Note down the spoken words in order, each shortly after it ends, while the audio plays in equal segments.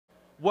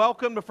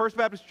Welcome to First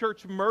Baptist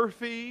Church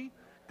Murphy.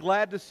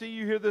 Glad to see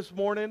you here this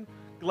morning.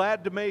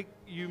 Glad to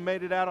you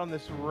made it out on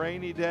this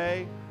rainy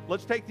day.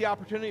 Let's take the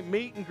opportunity to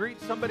meet and greet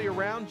somebody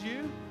around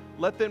you.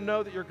 Let them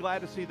know that you're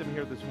glad to see them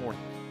here this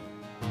morning.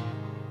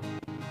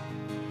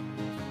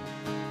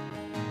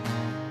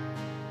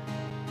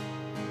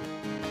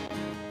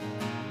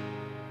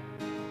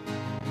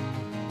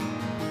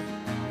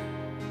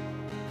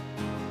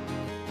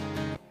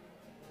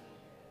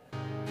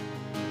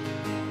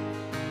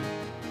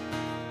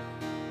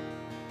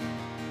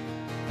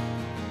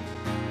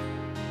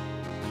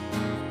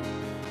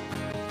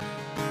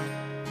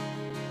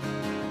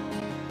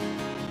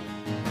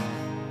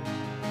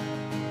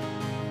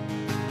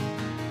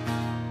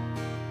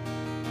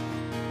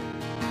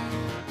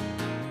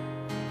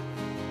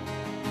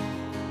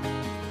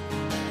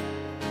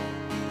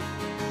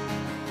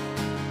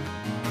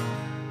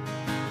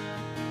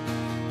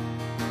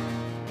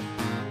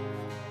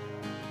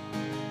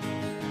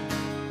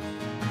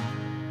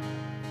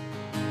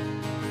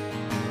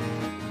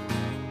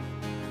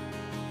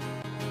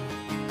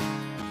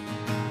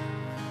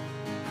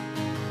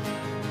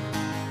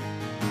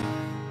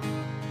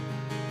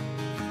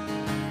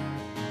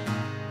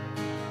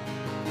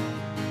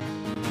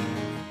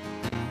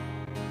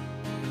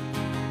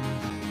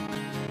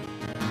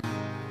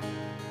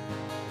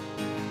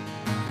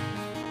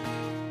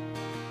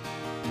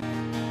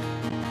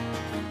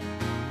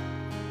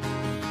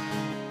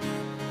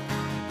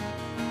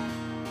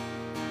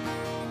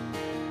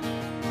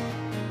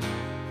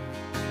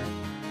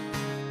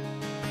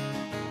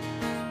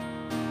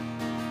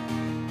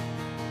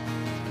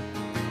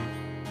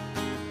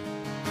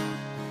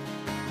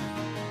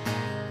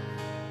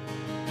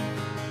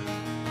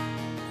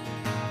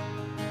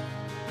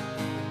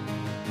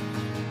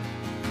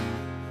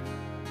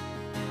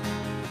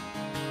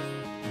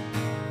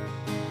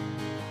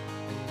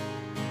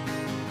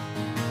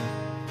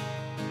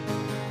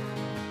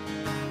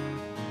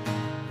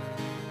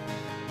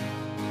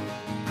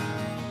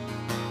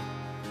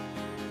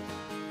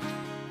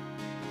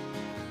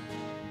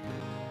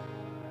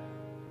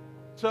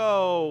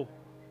 So,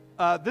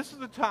 this is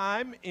the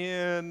time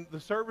in the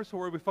service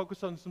where we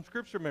focus on some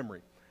scripture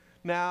memory.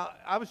 Now,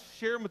 I was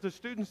sharing with the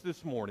students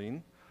this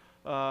morning,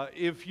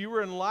 if you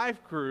were in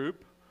life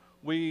group,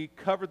 we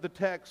covered the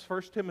text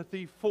 1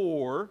 Timothy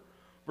 4,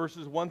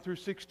 verses 1 through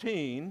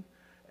 16,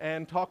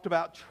 and talked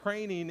about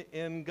training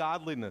in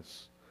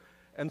godliness.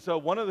 And so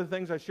one of the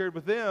things I shared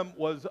with them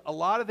was a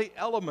lot of the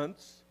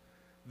elements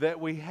that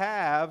we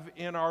have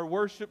in our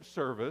worship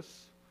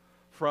service,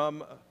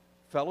 from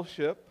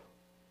fellowship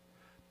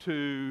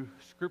to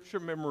scripture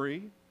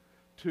memory,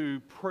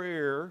 to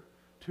prayer,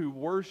 to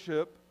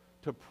worship,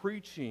 to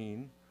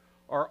preaching,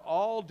 are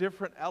all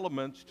different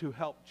elements to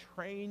help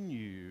train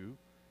you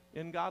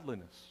in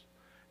godliness.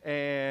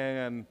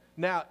 And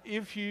now,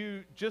 if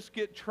you just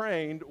get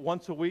trained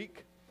once a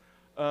week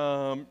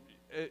in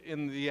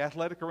the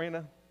athletic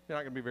arena, you're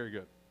not going to be very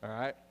good, all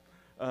right?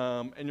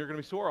 And you're going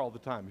to be sore all the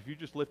time. If you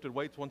just lifted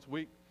weights once a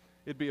week,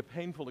 it'd be a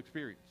painful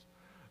experience.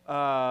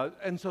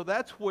 And so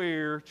that's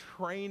where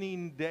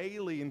training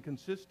daily and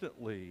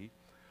consistently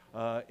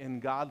in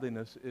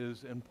godliness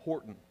is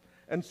important.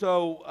 And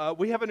so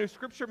we have a new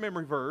scripture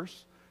memory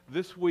verse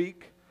this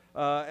week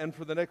and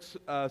for the next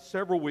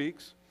several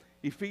weeks,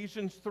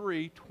 Ephesians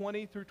 3,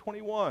 20 through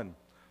 21.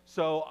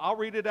 So I'll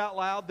read it out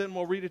loud, then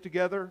we'll read it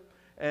together,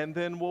 and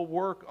then we'll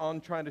work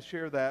on trying to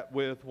share that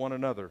with one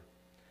another.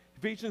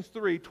 Ephesians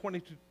 3,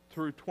 20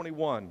 through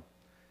 21.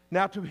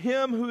 Now to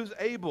him who is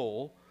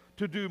able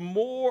to do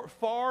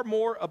far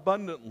more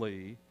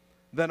abundantly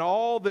than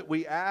all that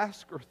we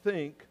ask or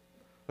think,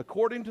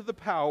 according to the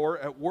power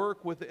at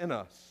work within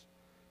us.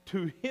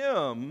 To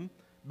him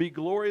be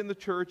glory in the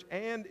church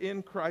and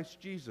in Christ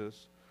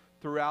Jesus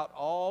throughout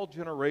all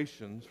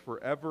generations,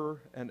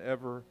 forever and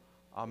ever.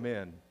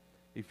 Amen.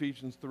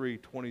 Ephesians 3,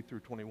 20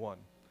 through 21.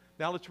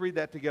 Now let's read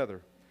that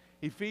together.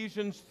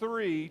 Ephesians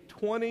 3,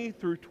 20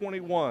 through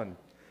 21.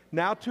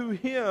 Now to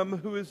him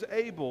who is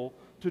able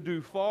to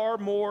do far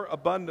more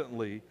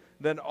abundantly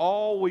than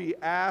all we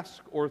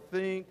ask or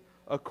think,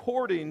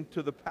 according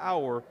to the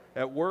power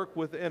at work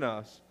within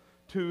us,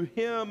 to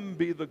him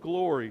be the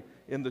glory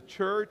in the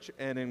church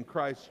and in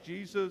Christ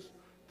Jesus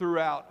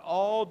throughout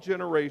all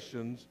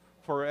generations,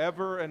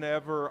 forever and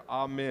ever.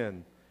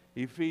 Amen.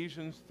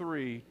 Ephesians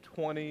 3,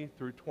 20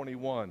 through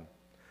 21.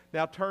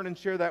 Now turn and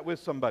share that with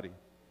somebody.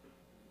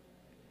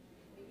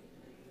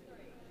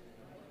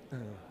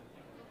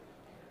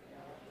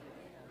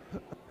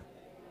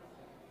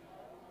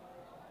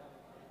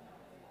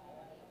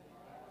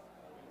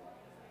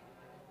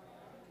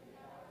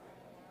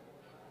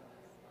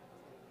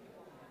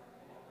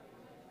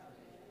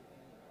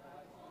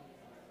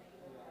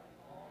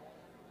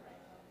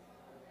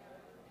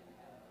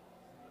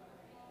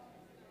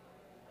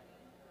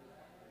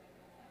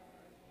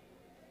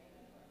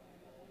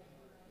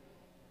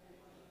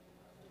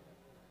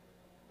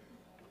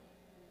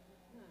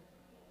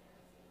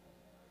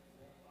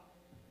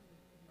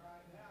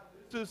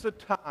 This is a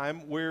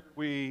time where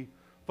we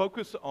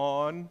focus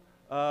on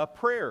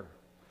prayer.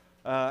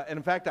 And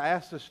in fact, I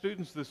asked the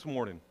students this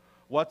morning,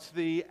 what's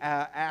the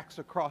Acts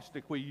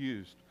acrostic we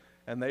used?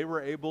 And they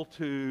were able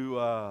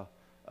to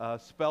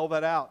spell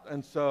that out.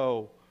 And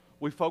so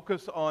we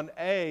focus on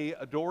A,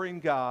 adoring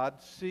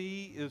God.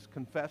 C is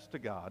confess to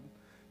God.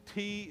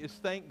 T is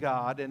thank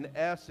God. And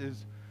S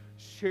is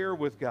share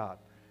with God.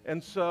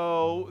 And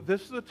so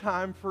this is the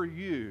time for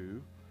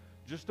you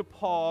just to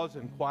pause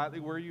and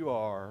quietly where you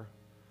are,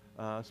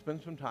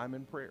 spend some time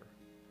in prayer.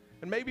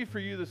 And maybe for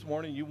you this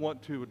morning, you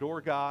want to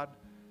adore God.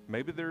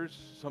 Maybe there's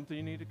something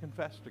you need to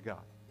confess to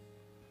God.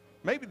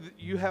 Maybe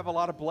you have a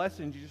lot of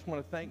blessings, you just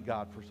want to thank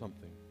God for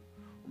something.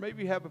 Or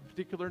maybe you have a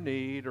particular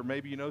need, or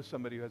maybe you know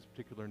somebody who has a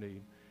particular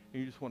need,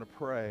 and you just want to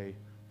pray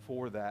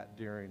for that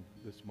during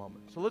this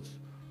moment. So let's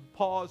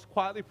pause,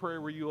 quietly pray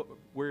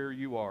where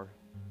you are.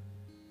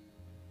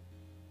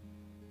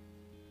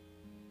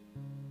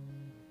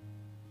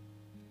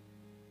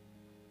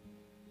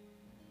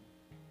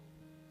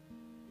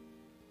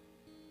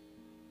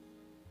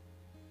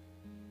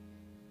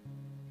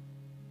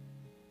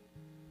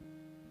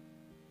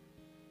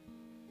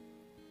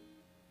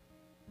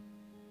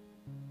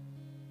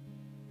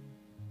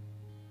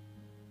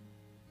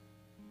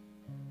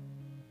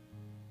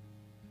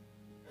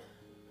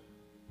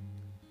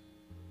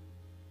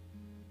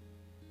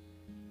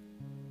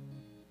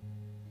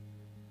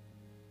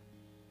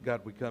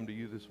 God, we come to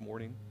you this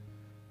morning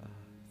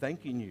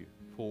thanking you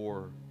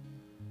for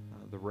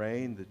the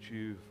rain that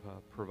you've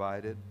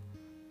provided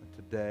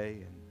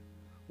today. And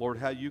Lord,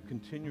 how you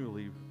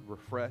continually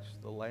refresh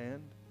the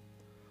land.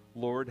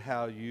 Lord,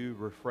 how you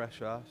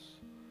refresh us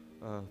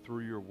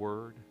through your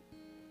word.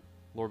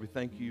 Lord, we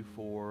thank you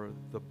for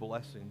the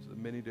blessings, the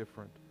many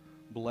different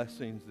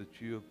blessings that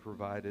you have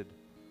provided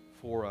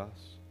for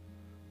us.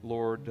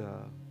 Lord,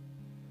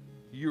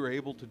 you are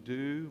able to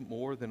do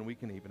more than we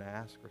can even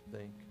ask or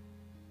think.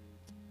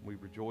 We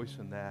rejoice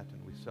in that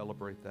and we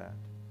celebrate that.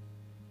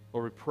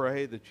 Lord, we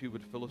pray that you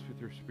would fill us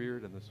with your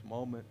Spirit in this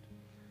moment.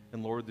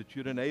 And Lord, that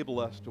you'd enable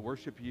us to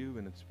worship you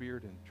in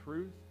spirit and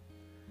truth.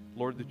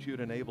 Lord, that you'd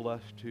enable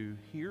us to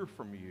hear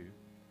from you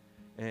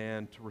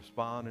and to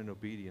respond in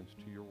obedience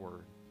to your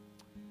word.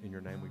 In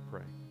your name we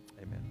pray.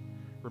 Amen.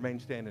 Remain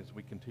standing as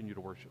we continue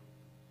to worship.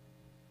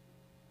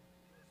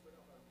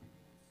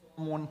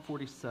 Psalm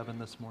 147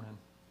 this morning.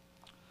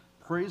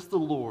 Praise the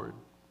Lord.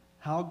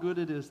 How good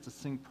it is to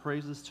sing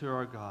praises to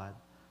our God.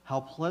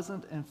 How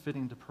pleasant and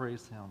fitting to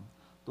praise him.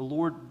 The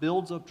Lord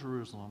builds up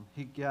Jerusalem.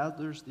 He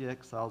gathers the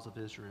exiles of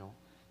Israel.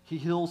 He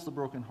heals the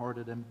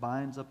brokenhearted and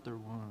binds up their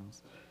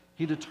wounds.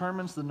 He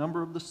determines the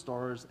number of the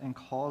stars and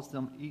calls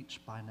them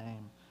each by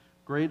name.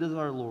 Great is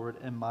our Lord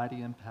and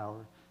mighty in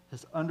power.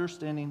 His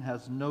understanding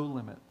has no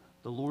limit.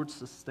 The Lord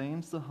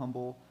sustains the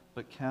humble,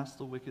 but casts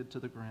the wicked to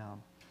the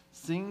ground.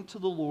 Sing to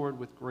the Lord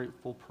with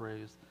grateful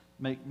praise.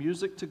 Make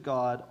music to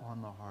God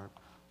on the harp.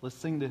 Let's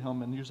sing to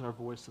him and use our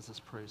voices as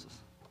praises.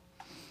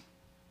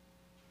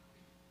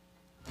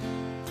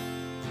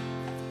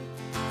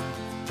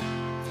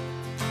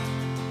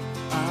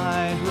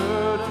 I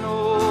heard an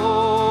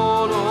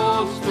old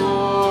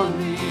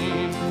story,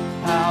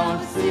 how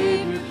a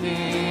Savior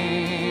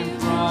came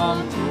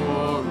from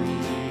glory,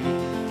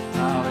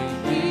 how he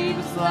gave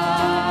his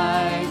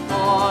life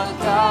on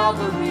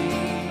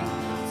Calvary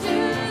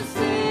to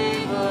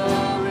save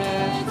a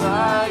wretch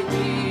like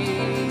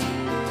me.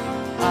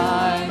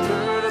 I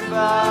heard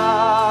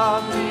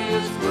about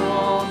his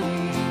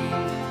groaning,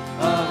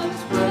 of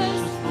his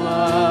precious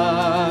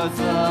blood's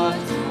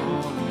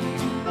atoning.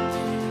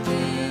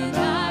 Then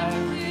I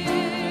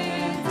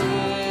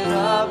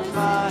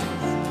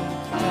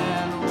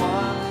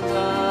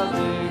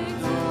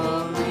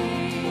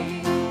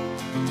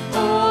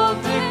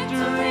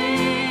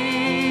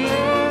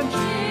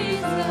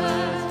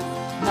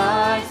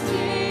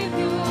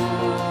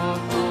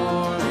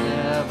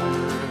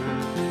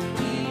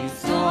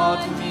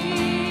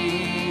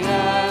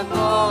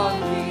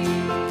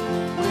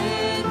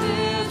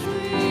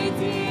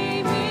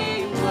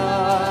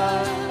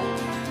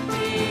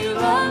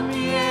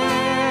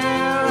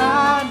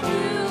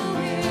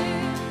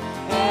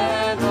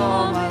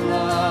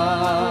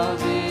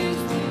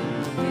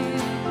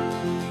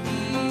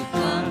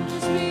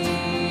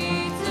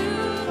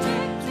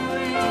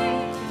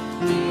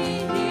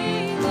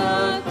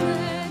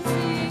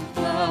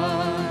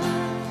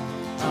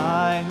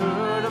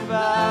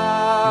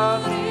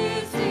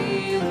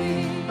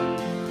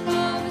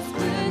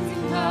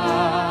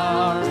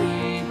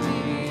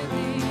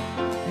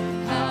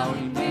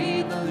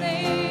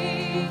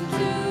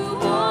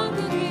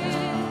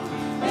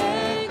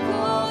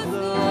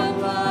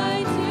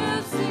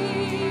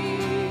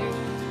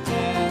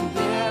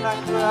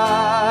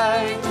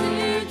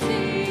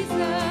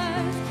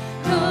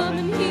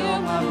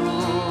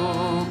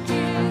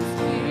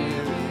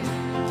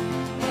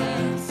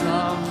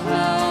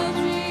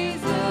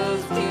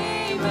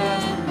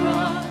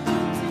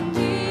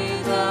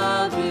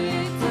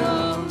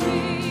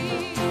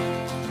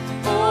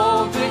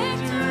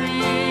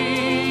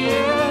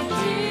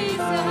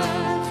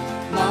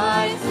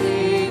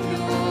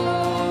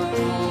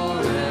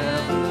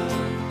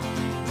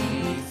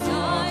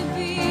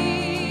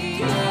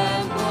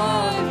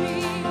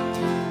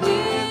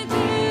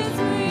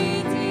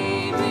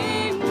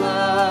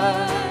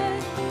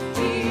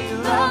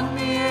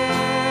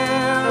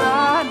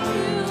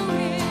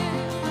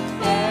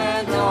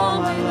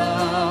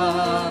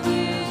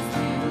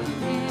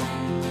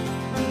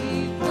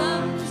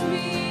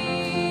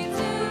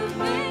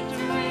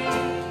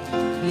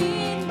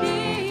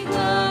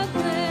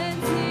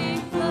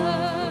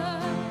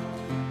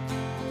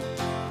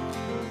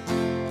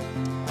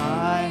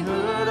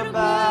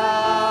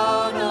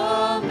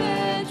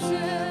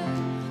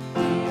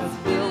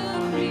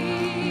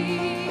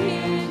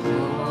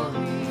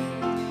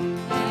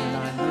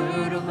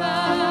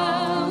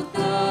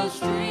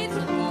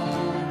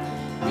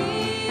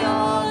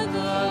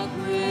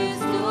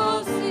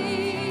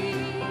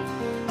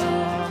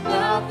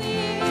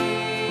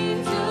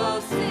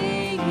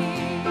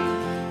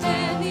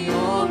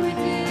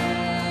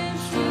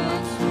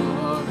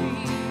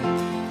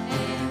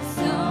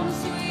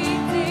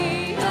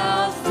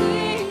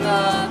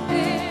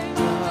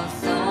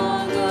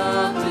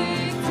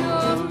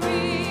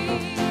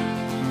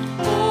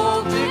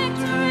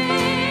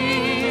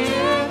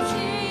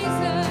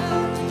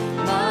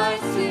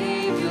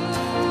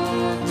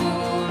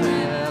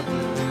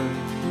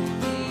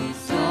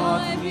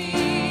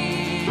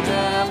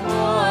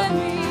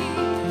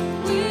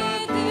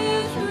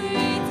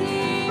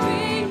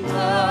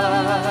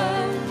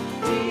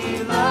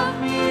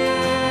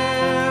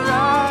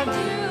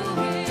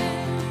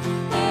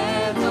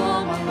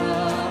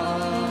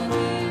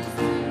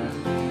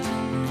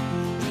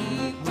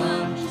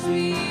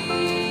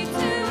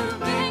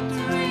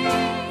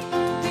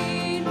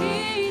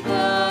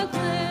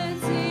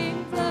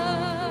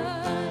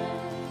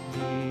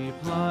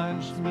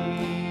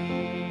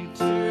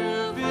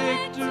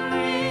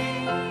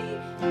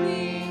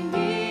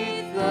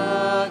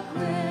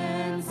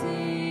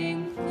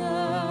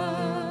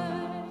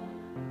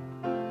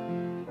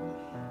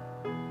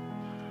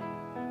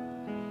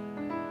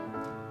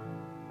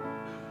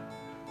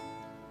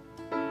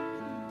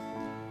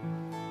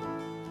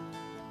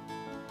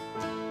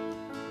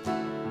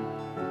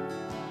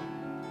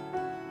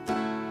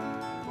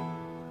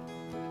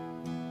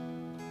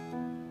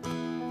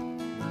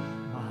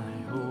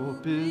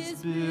hope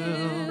is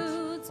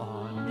built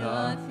on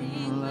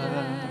nothing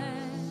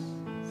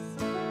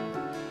less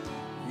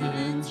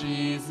than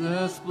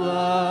Jesus'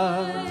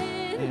 blood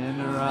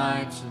and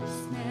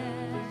righteousness.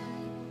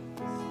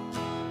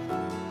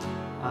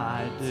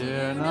 I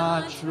dare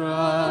not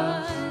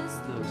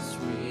trust the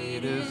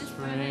sweetest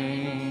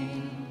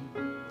frame,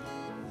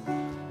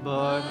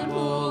 but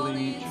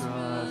wholly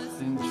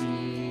trust in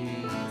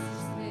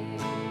Jesus' name.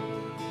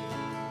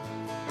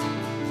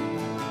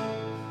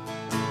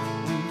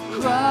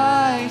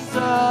 Christ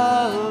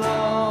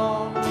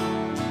alone,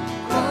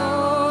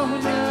 cornerstone,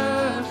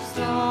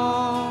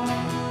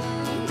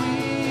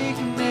 weak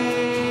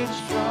made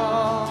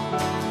strong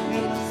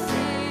in the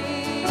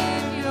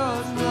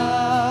Savior's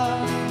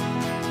love.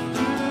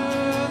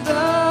 Through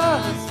the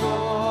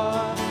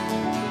storm,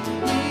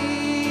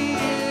 He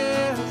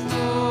is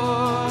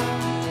Lord,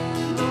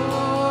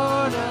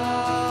 Lord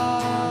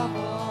of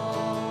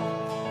all.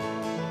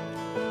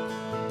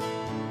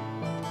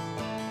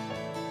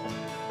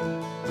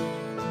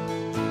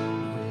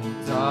 When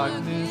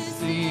darkness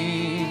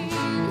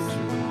seems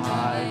to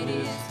hide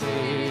His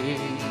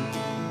face,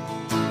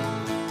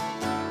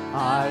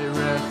 I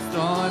rest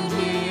on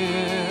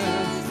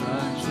His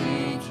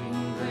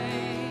unchanging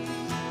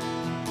grace.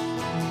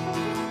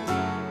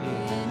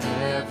 In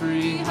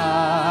every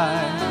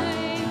high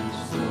and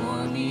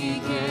stormy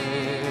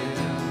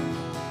gale,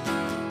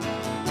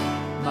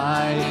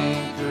 my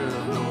anchor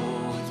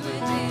holds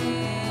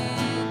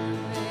within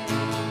the veil.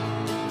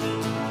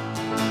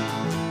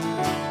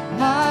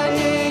 My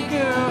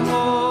anchor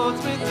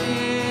holds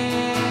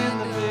within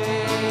the veil.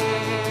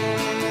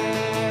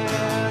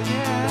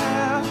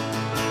 Yeah.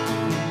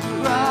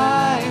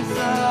 Christ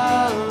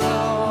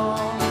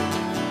alone,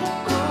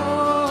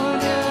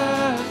 cornerstone,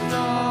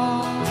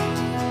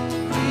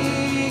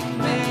 weak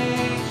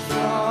made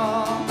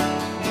strong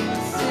in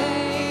the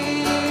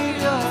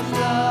Savior's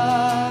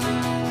love.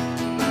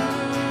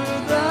 Through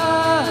the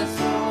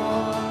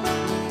storm,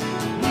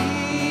 He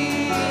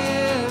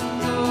is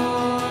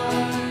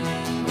Lord,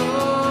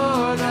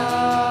 Lord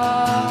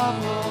of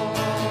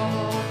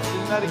all.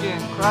 Sing that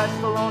again. Christ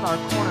alone, our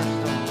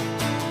cornerstone.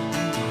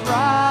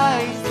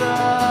 Christ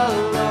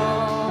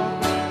alone,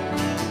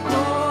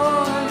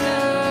 cornerstone,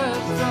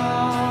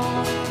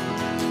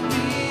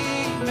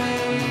 weak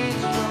made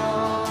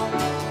strong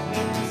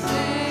in the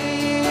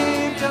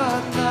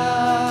Savior's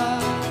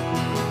love.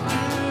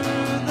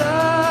 Through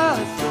the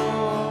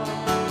storm,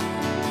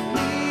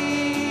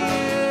 He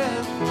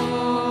is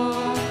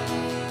Lord,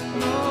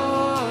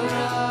 Lord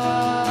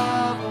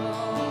of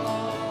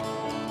all.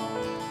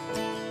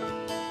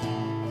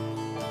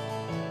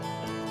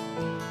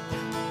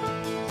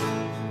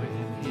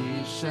 When He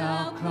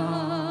shall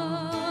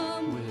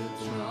come with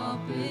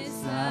trumpet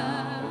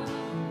sound,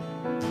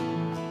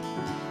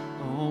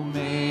 oh,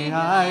 may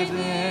I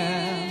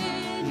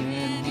then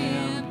in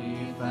Him be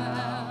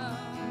found,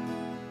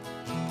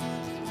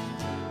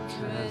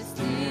 dressed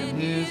in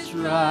His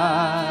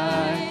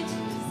righteousness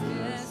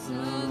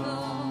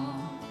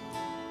alone,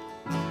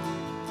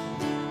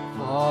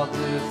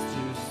 faultless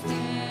to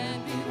stand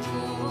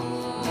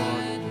before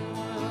Your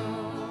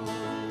throne.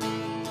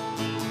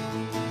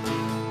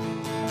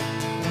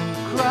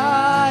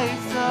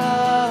 Christ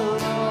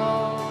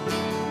alone,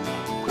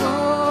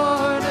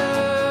 cornerstone,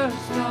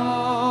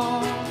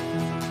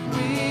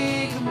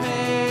 weak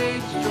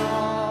made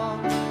strong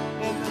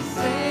in the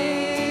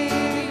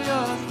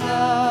Savior's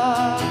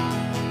love.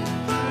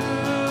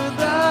 Through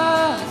the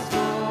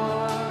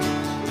storm,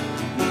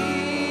 He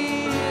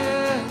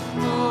is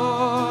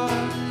Lord,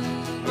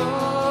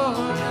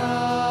 Lord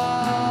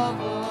of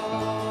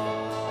all.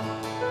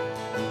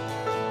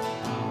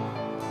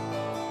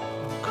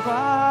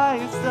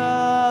 Christ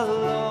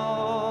alone,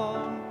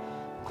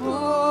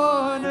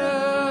 cornerstone,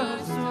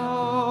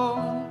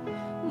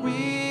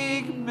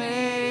 weak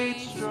made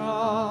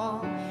strong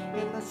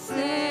in the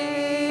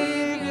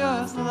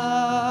Savior's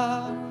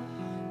love.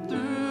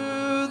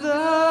 Through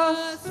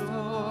the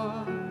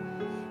storm,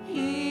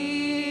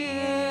 He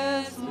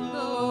is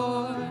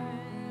Lord,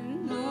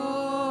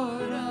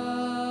 Lord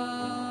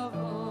of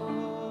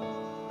all.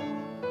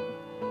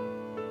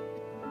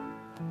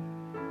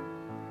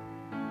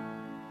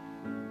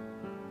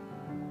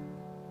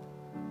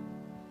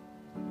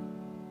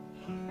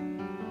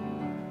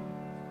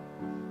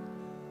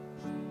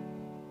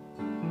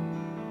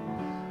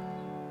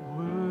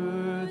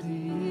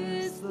 Worthy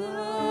is the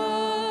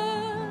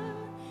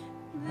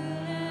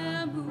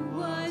Lamb who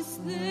was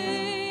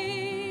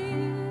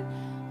slain.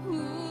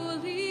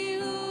 Holy,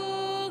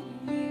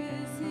 holy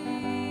is He.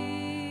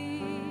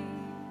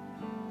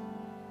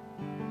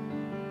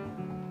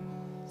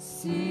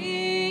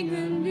 Sing a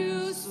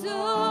new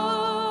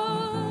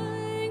song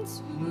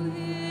to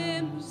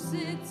Him who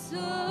sits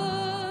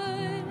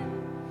on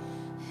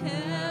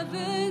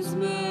heaven's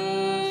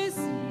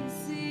mercy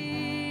seat.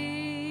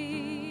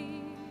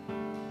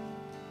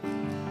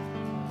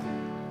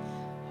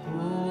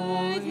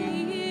 Holy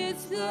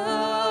is the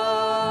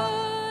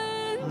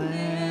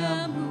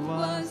Lamb who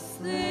was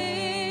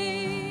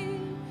slain.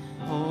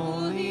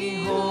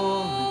 Holy,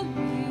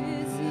 holy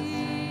is He.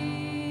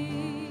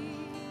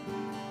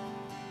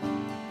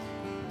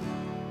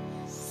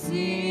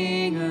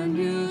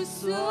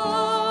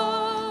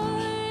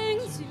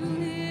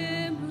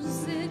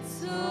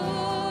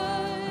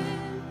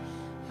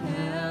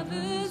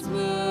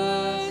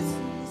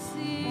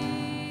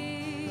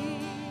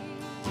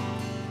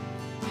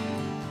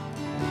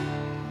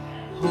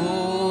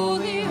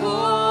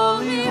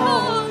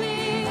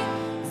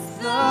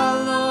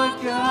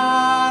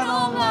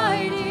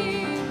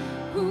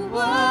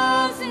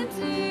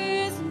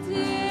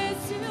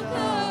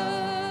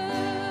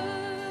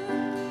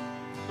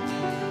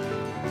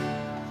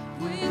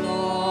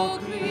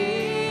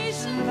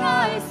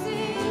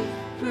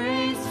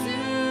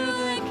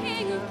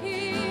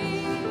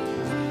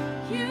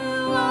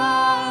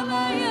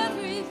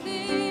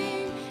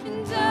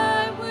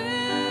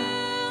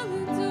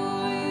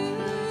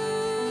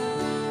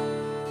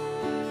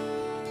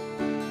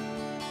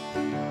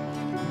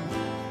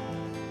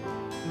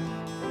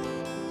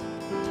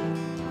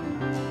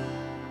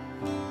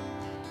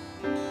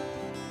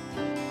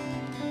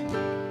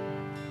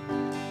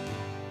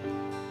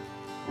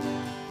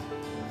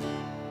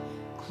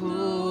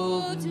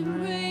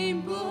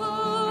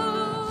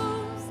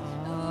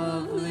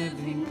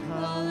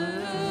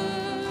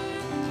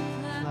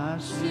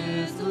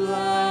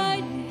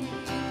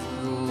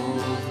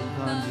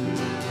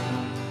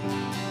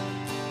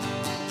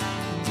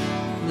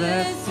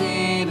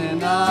 blessing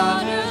and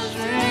honor,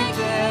 strength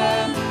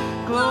and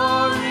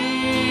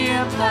glory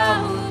and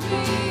power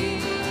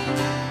be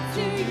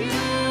to you,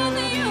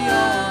 the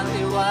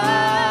only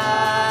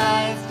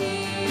wise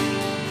King.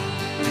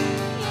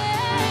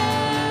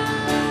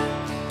 Yeah.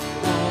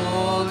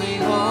 Holy,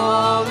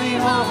 holy,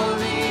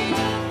 holy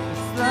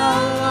is the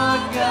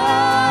Lord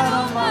God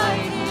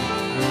Almighty,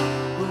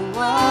 who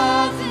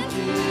was and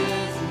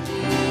is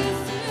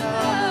to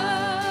come.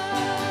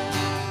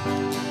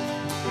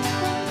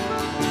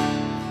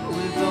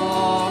 With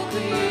all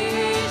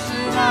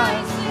creation I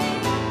sing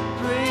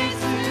praise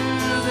to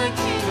the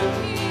King of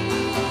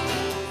Kings.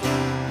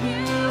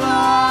 You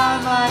are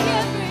my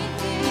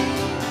everything,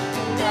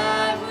 and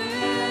I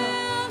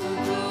will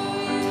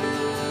adore you.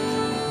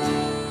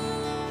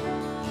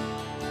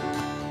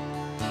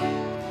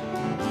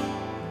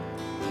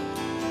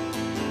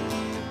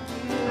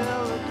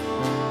 Will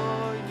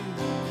adore you.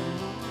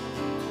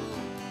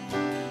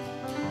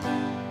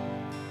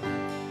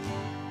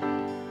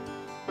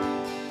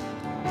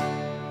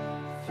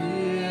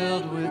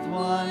 Filled with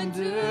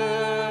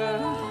wonder,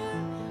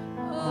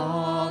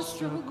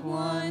 awestruck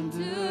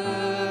wonder,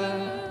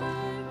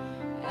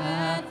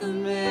 at the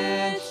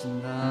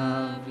mention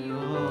of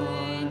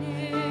your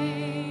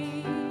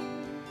name.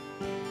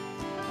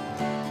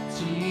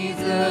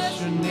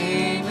 Jesus, your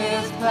name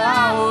is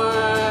power,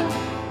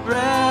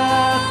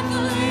 breath,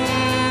 the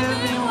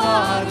living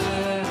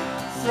water,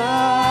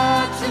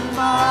 such a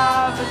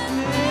marvelous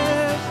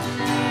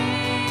mystery.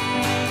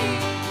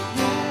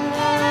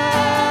 Yeah.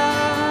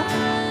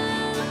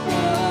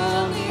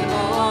 Holy,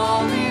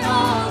 holy,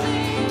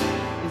 holy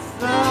is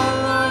the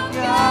Lord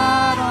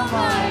God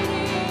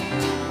Almighty,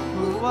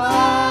 who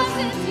was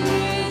and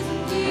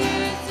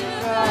is to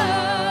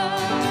come.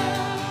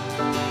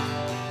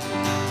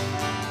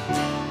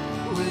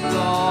 With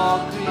all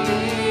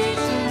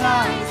creation I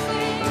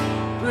sing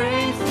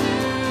praise to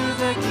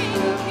the King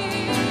of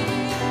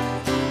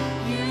Kings.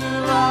 You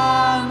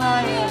are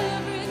my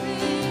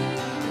everything,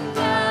 and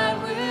I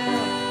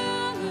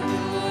will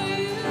adore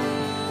you.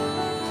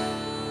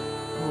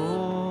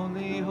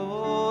 Holy,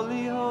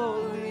 holy,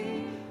 holy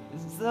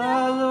is the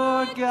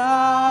Lord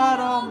God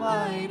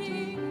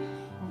Almighty,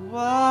 who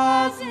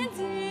was and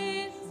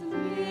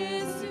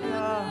is to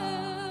come.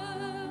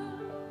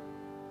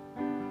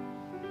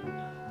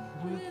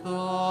 With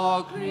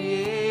all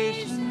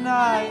creation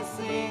I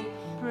sing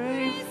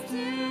praise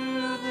to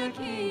the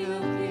King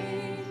of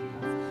Kings.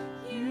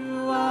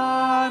 You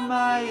are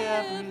my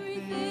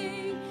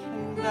everything,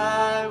 and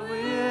I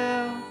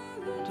will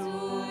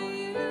adore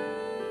you.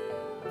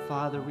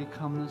 Father, we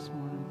come this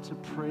morning to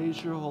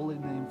praise your holy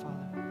name,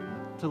 Father,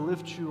 to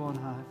lift you on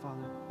high,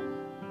 Father.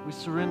 We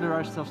surrender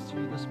ourselves to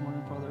you this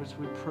morning, Father, as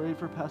we pray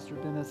for Pastor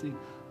Ben as he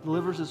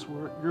delivers this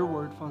word, your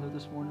word, Father,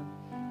 this morning,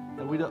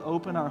 that we to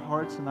open our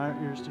hearts and our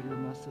ears to your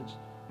message.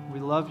 We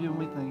love you and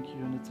we thank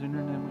you, and it's in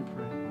your name we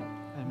pray.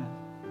 Amen.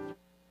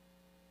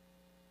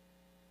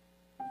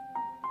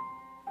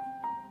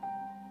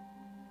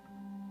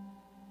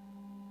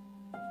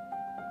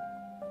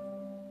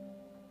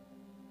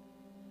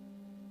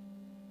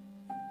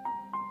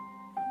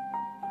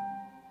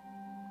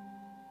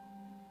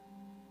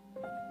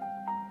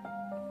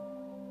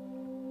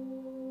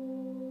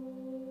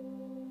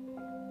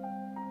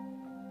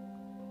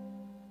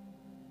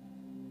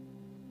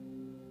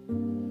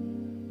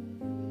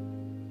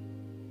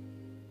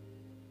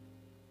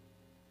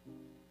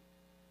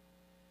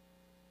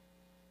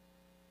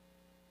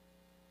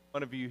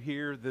 One of you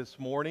here this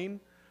morning.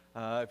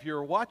 If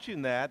you're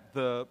watching that,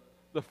 the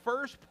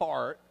first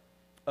part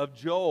of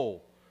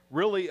Joel,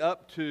 really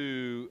up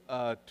to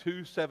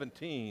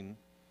 2:17,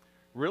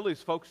 really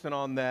is focusing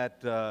on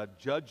that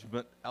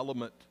judgment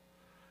element.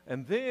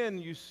 And then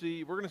you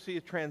see, we're going to see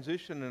a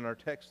transition in our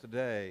text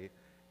today,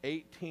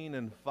 18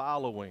 and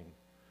following,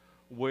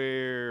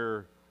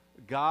 where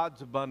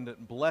God's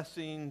abundant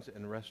blessings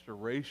and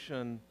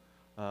restoration,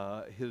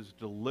 his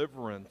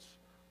deliverance,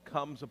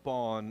 comes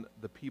upon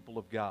the people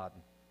of God.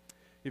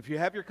 If you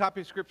have your copy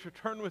of Scripture,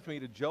 turn with me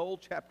to Joel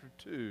chapter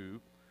 2.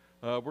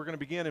 We're going to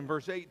begin in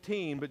verse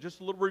 18, but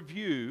just a little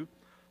review.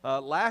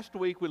 Last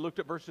week we looked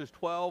at verses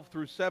 12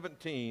 through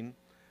 17, and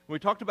we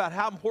talked about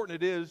how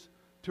important it is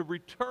to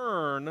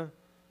return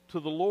to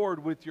the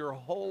Lord with your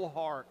whole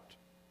heart.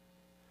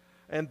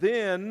 And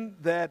then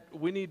that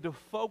we need to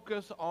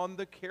focus on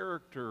the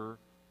character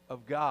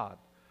of God,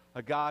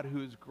 a God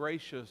who is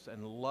gracious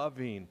and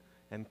loving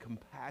and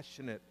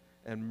compassionate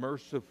and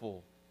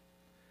merciful.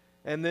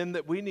 And then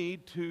that we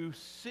need to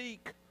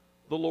seek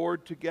the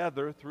Lord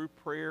together through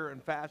prayer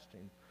and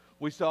fasting.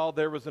 We saw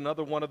there was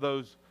another one of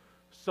those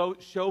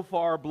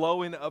shofar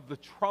blowing of the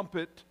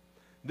trumpet.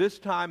 This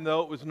time,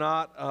 though, it was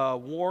not a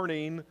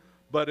warning,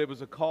 but it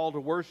was a call to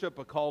worship,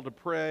 a call to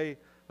pray,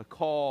 a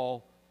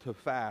call to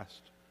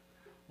fast.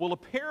 Well,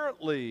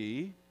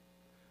 apparently,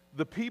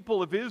 the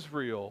people of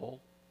Israel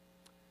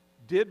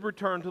did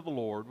return to the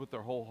Lord with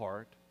their whole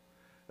heart.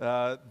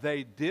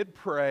 They did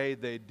pray,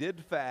 they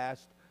did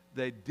fast,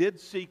 they did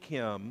seek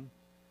Him,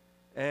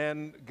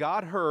 and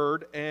God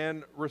heard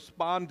and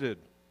responded.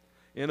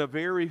 in a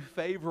very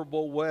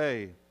favorable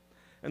way.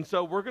 And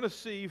so we're going to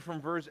see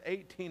from verse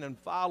 18 and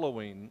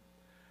following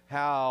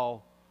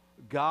how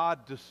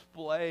God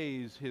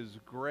displays his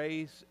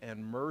grace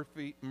and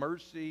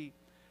mercy,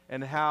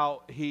 and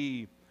how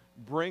he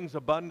brings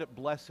abundant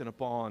blessing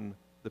upon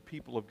the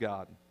people of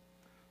God.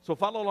 So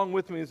follow along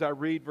with me as I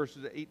read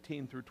verses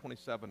 18 through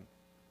 27.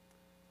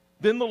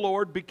 Then the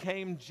Lord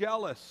became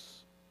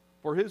jealous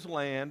for his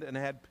land and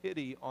had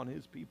pity on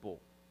his people.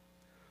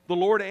 The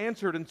Lord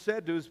answered and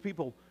said to his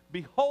people,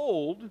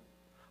 Behold,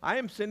 I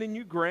am sending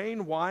you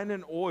grain, wine,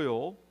 and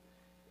oil,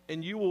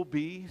 and you will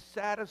be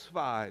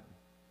satisfied.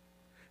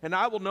 And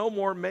I will no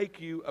more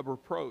make you a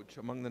reproach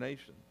among the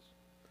nations.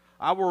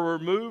 I will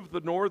remove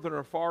the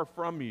northerner far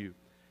from you,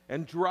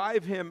 and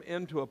drive him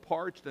into a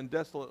parched and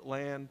desolate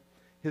land,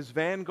 his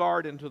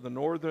vanguard into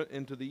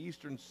the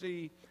eastern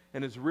sea,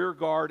 and his rear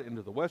guard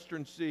into the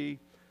western sea.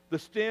 The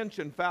stench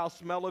and foul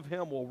smell of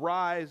him will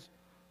rise,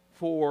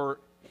 for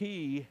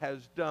he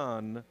has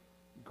done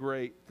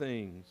great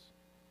things.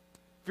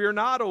 Fear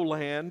not, O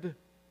land,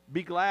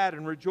 be glad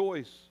and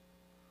rejoice,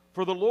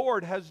 for the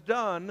Lord has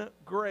done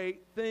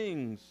great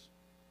things.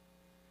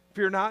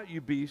 Fear not,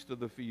 you beast of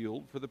the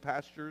field, for the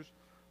pastures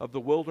of the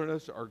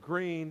wilderness are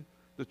green.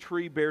 The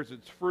tree bears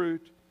its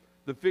fruit.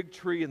 The fig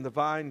tree and the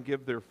vine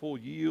give their full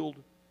yield.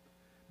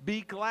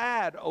 Be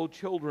glad, O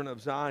children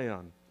of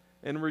Zion,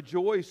 and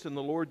rejoice in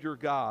the Lord your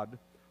God,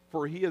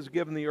 for he has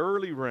given the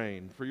early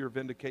rain for your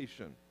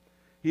vindication.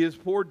 He has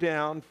poured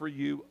down for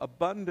you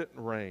abundant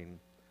rain,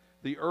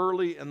 the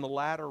early and the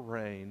latter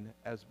rain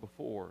as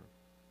before.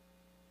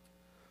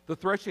 The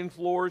threshing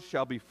floors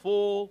shall be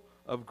full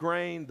of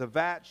grain, the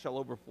vat shall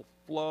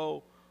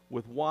overflow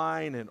with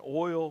wine and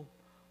oil.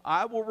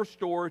 I will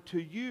restore to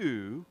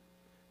you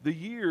the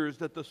years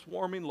that the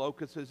swarming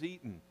locust has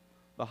eaten,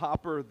 the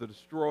hopper, the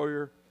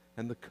destroyer,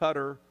 and the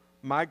cutter,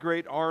 my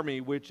great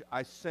army which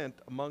I sent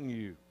among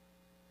you.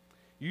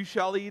 You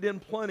shall eat in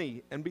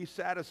plenty and be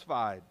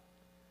satisfied,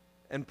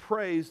 and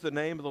praise the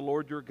name of the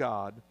Lord your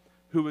God,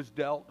 who has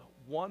dealt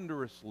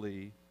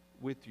wondrously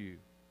with you.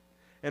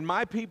 And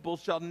my people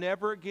shall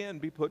never again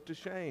be put to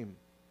shame.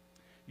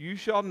 You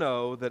shall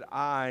know that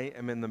I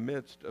am in the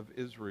midst of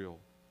Israel,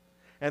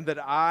 and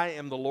that I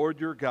am the Lord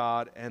your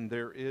God, and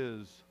there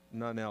is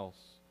none else.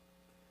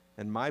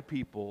 And my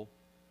people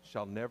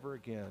shall never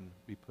again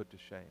be put to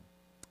shame.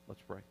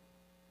 Let's pray.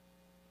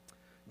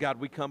 God,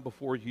 we come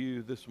before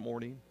you this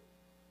morning,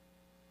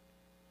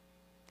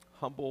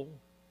 humble,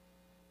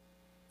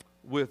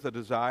 with a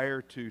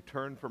desire to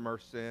turn from our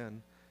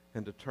sin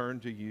and to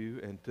turn to you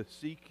and to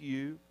seek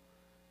you,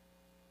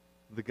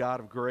 the God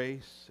of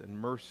grace and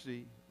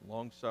mercy,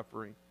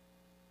 long-suffering.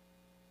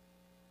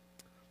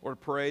 Lord,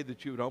 pray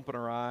that you would open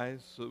our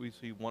eyes so that we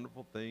see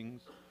wonderful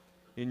things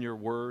in your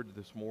word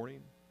this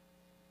morning.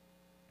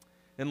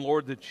 And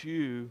Lord, that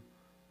you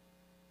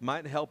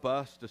might help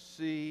us to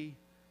see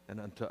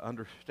and to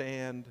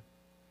understand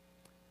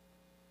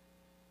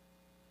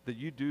that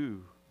you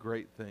do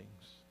great things.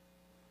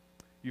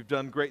 You've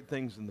done great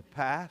things in the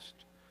past.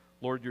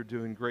 Lord, you're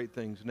doing great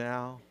things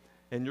now,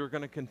 and you're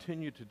going to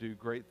continue to do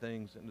great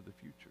things into the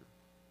future.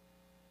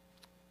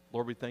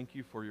 Lord, we thank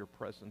you for your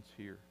presence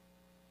here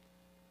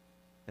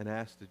and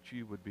ask that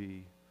you would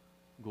be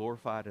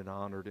glorified and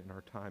honored in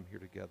our time here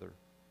together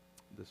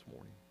this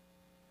morning.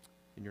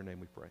 In your name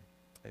we pray.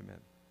 Amen.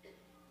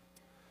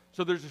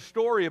 So there's a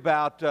story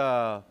about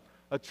a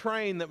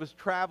train that was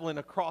traveling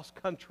across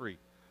country.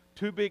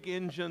 Two big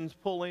engines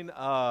pulling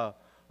a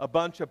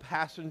bunch of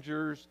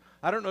passengers.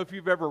 I don't know if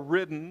you've ever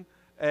ridden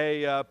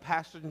a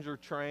passenger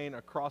train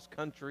across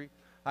country.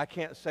 I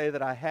can't say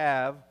that I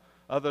have,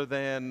 other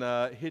than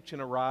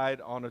hitching a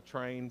ride on a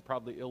train,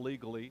 probably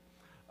illegally.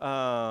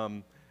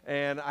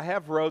 And I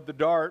have rode the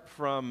Dart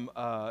from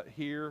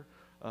here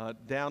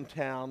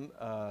downtown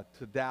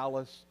to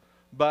Dallas.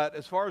 But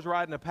as far as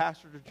riding a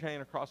passenger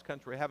train across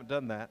country, I haven't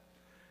done that.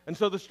 And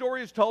so the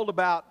story is told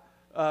about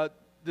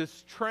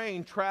this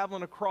train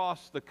traveling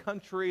across the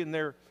country, and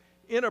they're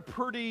in a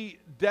pretty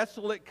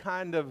desolate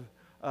kind of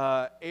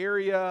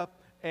area,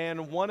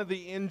 and one of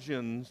the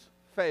engines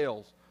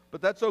fails.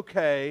 But that's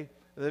okay.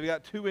 They've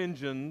got two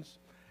engines,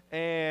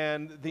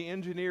 and the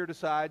engineer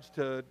decides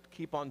to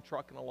keep on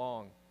trucking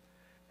along.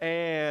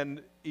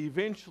 And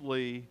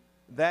eventually,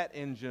 that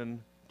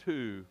engine,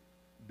 too,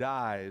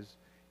 dies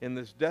in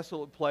this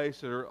desolate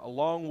place. They're a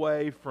long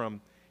way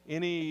from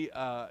any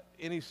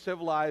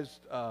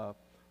civilized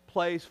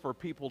place for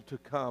people to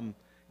come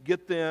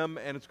get them,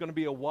 and it's going to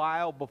be a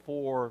while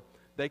before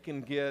they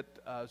can get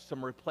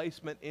some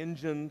replacement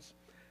engines.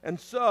 And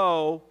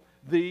so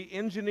the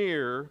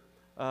engineer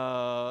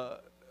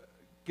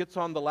gets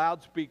on the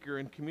loudspeaker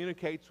and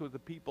communicates with the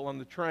people on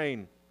the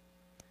train.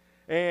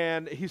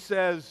 And he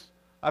says,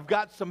 I've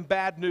got some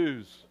bad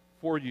news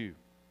for you.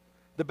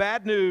 The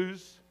bad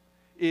news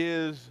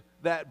is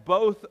that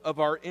both of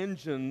our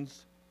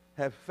engines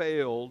have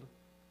failed,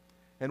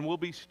 and we'll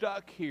be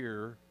stuck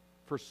here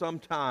for some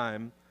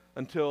time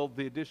until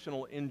the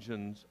additional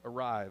engines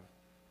arrive.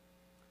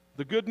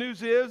 The good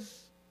news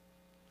is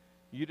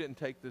you didn't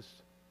take this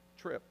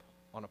trip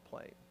on a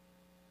plane.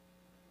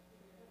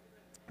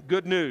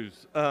 Good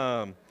news.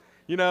 I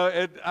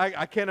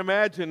can't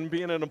imagine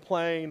being in a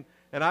plane,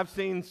 and I've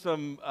seen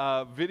some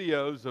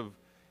videos of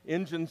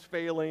engines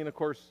failing. Of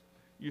course,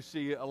 you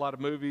see a lot of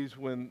movies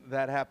when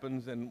that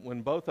happens, and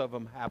when both of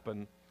them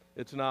happen,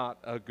 it's not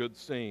a good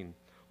scene.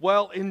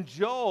 Well, in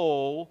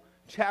Joel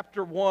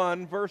chapter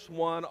 1, verse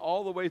 1,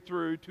 all the way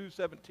through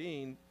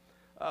 2:17,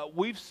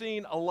 we've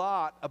seen a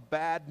lot of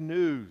bad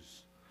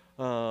news,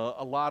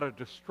 a lot of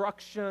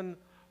destruction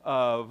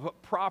of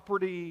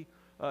property,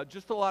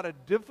 just a lot of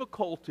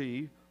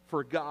difficulty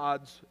for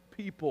God's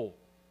people.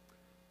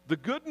 The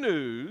good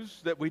news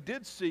that we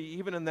did see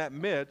even in that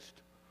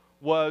midst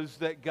was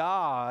that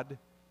God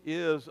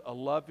is a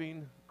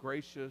loving,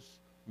 gracious,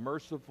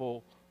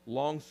 merciful,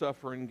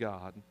 long-suffering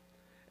God.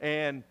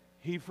 And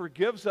He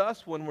forgives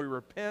us when we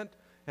repent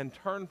and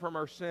turn from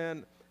our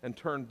sin and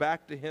turn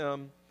back to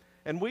Him.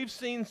 And we've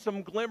seen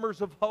some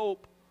glimmers of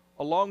hope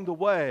along the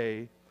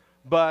way,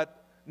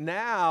 but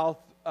now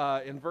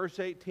in verse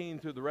 18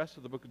 through the rest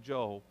of the book of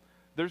Joel,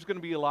 there's going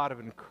to be a lot of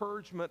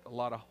encouragement, a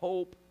lot of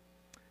hope.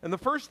 And the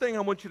first thing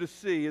I want you to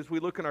see as we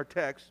look in our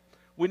text,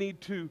 we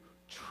need to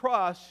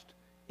trust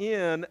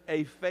in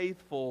a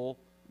faithful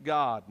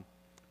God.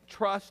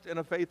 Trust in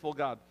a faithful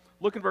God.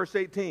 Look in verse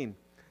 18.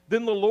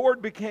 Then the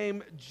Lord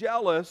became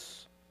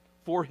jealous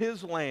for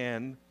His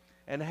land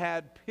and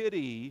had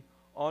pity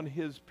on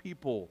His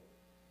people.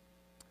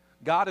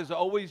 God is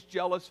always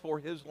jealous for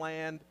His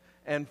land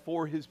and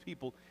for His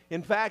people.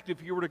 In fact,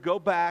 if you were to go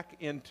back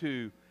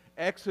into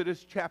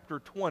Exodus chapter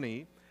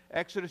 20,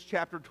 Exodus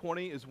chapter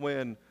 20 is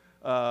when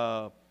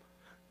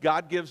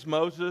God gives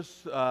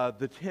Moses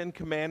the 10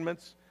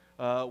 Commandments.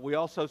 We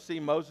also see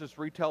Moses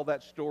retell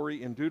that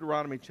story in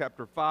Deuteronomy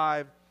chapter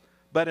 5.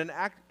 But in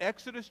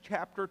Exodus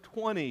chapter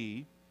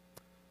 20,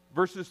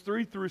 verses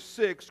 3 through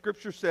 6,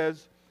 Scripture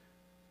says,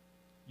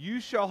 "You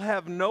shall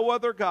have no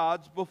other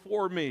gods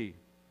before me.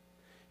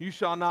 You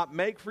shall not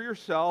make for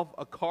yourself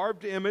a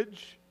carved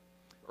image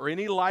or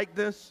any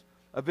likeness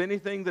of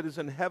anything that is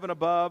in heaven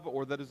above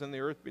or that is in the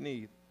earth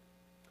beneath,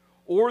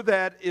 or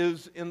that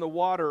is in the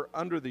water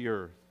under the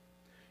earth.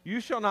 You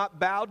shall not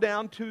bow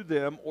down to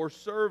them or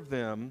serve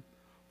them,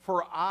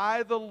 for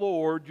I, the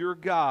Lord your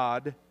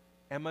God,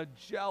 am a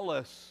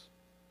jealous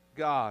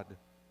God,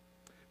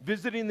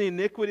 visiting the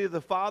iniquity of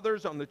the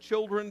fathers on the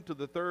children to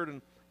the third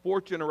and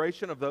fourth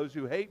generation of those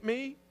who hate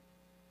me,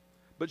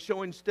 but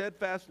showing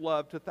steadfast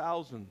love to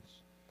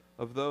thousands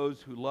of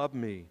those who love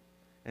me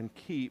and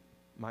keep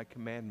my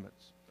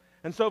commandments."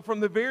 And so from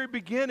the very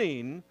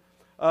beginning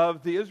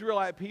of the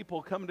Israelite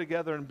people coming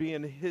together and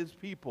being His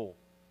people,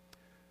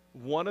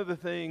 one of the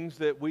things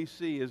that we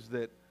see is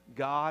that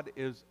God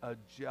is a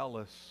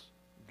jealous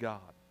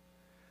God.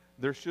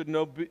 There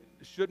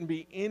shouldn't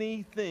be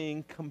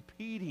anything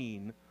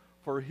competing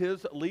for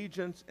His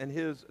allegiance and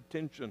His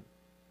attention.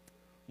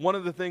 One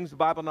of the things the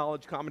Bible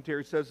Knowledge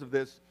Commentary says of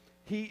this,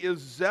 He is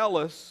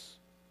zealous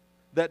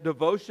that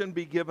devotion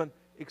be given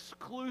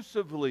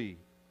exclusively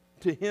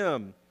to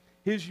Him.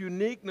 His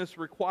uniqueness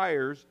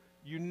requires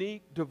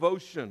unique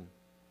devotion.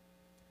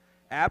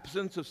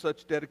 Absence of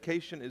such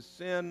dedication is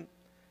sin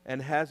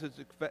and has its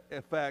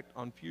effect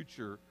on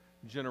future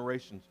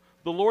generations.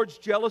 The Lord's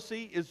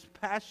jealousy is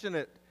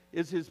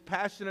His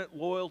passionate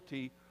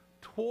loyalty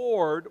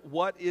toward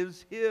what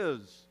is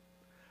His.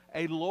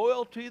 A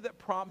loyalty that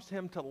prompts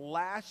Him to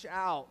lash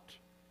out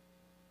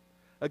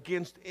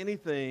against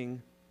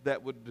anything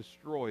that would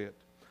destroy it.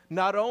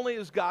 Not only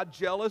is God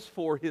jealous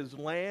for His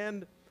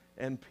land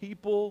and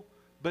people,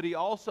 but He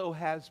also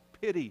has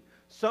pity.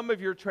 Some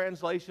of your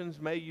translations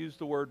may use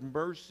the word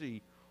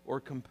mercy or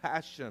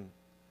compassion.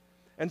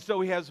 And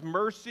so He has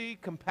mercy,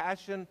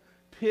 compassion,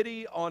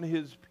 pity on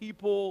His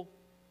people,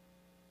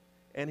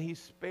 and He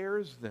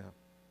spares them.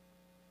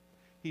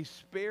 He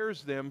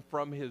spares them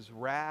from His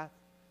wrath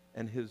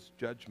and His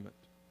judgment.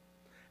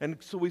 And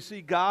so we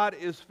see God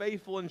is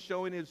faithful in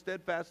showing His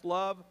steadfast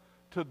love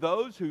to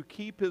those who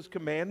keep His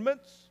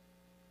commandments.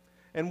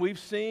 And we've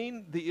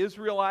seen the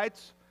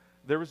Israelites,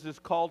 there was this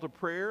call to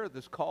prayer,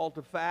 this call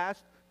to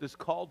fast, this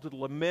call to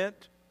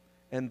lament,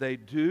 and they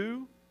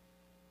do,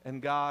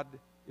 and God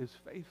is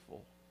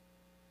faithful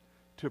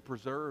to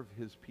preserve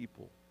His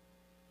people.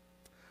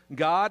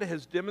 God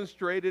has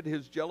demonstrated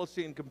His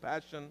jealousy and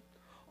compassion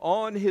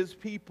on His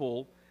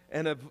people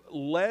and have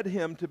led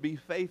Him to be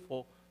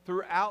faithful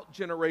throughout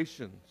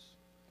generations.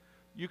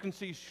 You can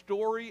see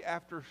story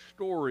after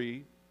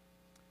story.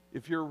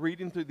 If you're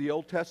reading through the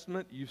Old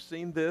Testament, you've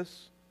seen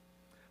this.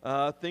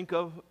 Think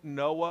of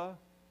Noah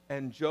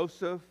and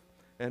Joseph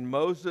and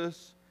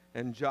Moses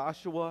and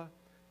Joshua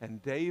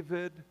and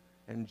David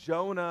and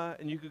Jonah,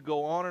 and you could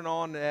go on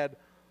and add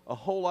a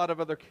whole lot of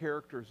other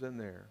characters in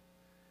there.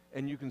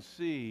 And you can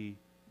see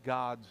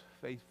God's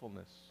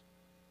faithfulness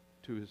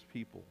to His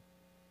people.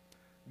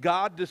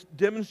 God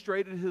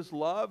demonstrated His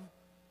love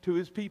to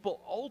His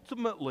people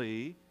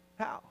ultimately,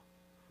 how?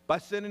 By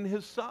sending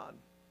His Son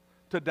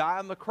to die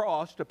on the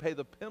cross to pay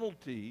the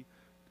penalty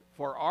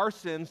for our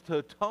sins, to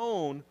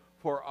atone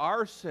for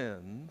our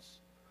sins,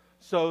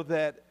 so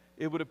that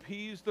it would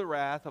appease the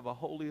wrath of a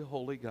holy,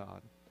 holy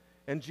God.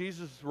 And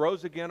Jesus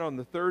rose again on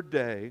the third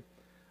day,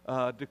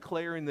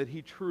 declaring that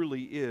he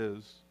truly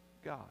is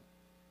God.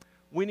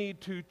 We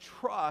need to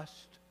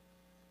trust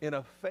in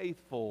a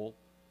faithful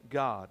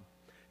God.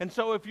 And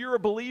so if you're a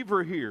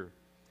believer here,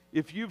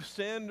 if you've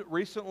sinned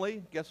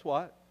recently, guess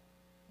what?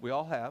 We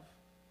all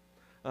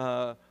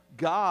have.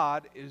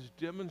 God is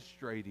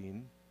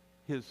demonstrating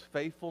his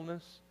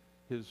faithfulness,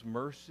 his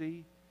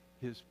mercy,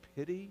 his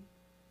pity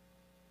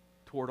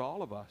toward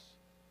all of us.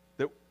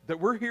 That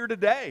we're here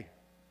today.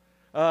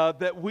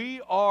 That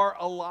we are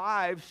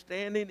alive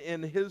standing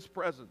in his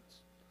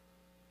presence.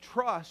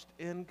 Trust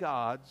in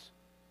God's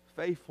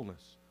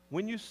faithfulness.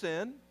 When you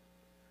sin,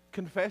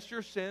 confess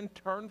your sin,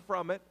 turn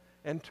from it,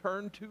 and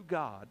turn to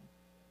God.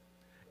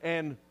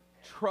 And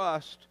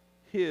trust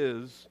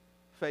his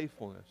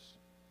faithfulness.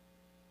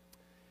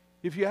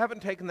 If you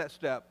haven't taken that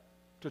step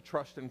to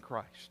trust in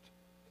Christ,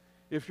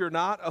 if you're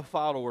not a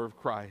follower of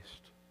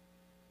Christ,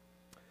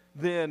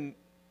 then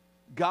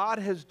God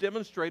has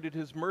demonstrated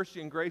his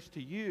mercy and grace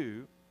to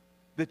you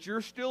that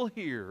you're still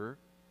here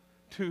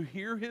to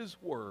hear his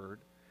word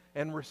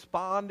and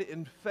respond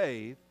in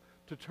faith,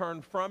 to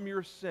turn from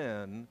your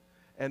sin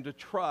and to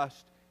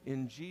trust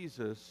in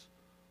Jesus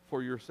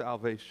for your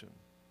salvation.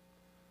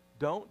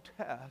 Don't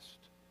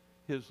test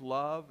his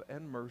love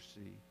and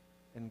mercy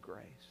and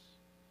grace.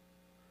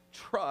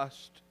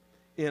 Trust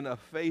in a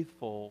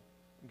faithful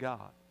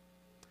God.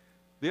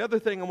 The other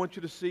thing I want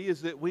you to see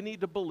is that we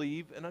need to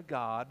believe in a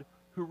God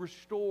who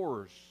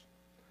restores.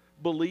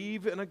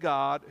 Believe in a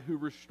God who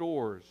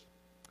restores.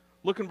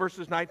 Look in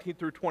verses 19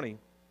 through 20.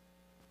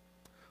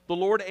 The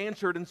Lord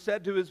answered and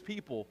said to his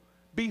people,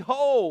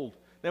 behold.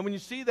 Now when you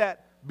see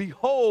that,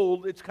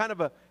 behold, it's kind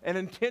of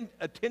an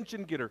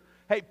attention getter.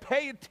 Hey,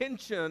 pay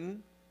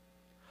attention.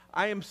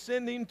 I am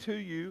sending to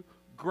you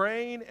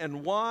grain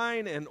and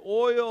wine and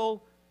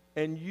oil,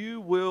 and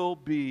you will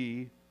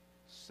be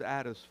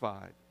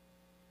satisfied.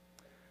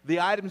 The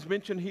items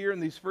mentioned here in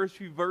these first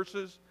few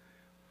verses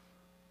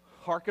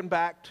harken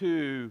back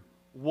to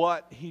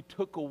what he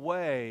took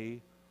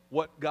away,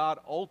 what God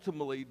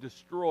ultimately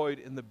destroyed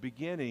in the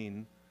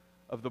beginning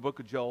of the book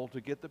of Joel to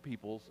get the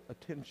people's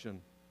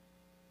attention.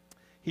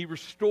 He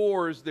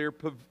restores their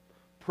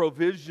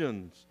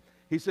provisions.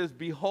 He says,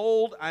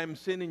 behold, I am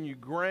sending you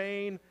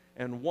grain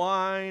and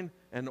wine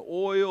and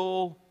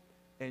oil,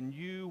 and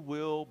you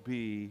will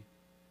be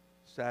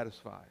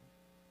satisfied.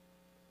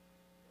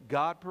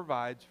 God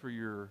provides for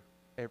your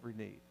every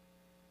need,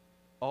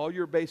 all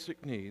your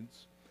basic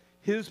needs.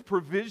 His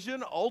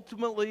provision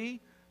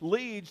ultimately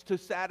leads to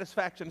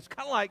satisfaction. It's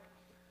kind of like,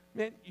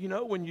 man, you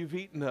know when you've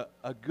eaten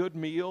a good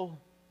meal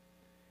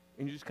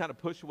and you just kind of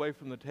push away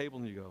from the table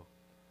and you go,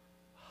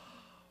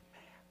 oh,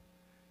 man.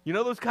 You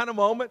know those kind of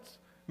moments?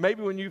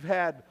 Maybe when you've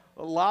had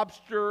a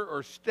lobster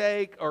or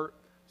steak or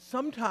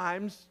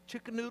sometimes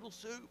chicken noodle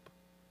soup.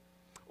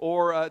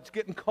 Or it's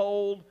getting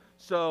cold,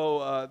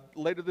 so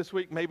later this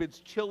week maybe it's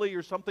chili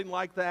or something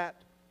like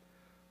that.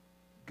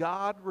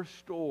 God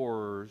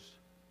restores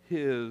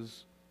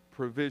his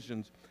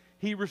provisions.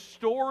 He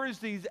restores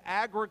these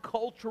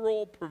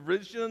agricultural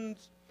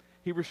provisions.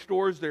 He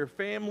restores their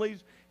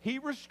families. He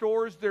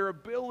restores their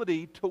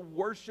ability to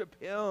worship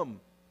him.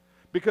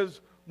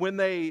 Because when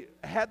they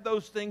had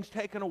those things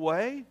taken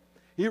away,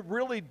 it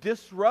really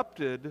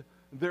disrupted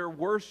their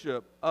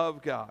worship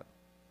of God.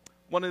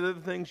 One of the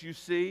other things you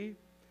see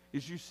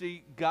is you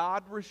see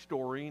God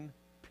restoring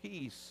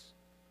peace.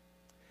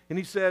 And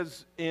he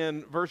says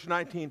in verse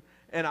 19,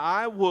 and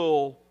I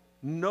will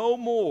no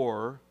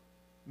more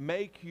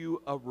make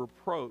you a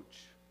reproach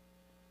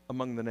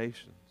among the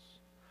nations.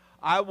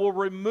 I will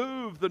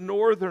remove the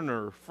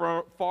northerner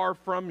far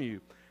from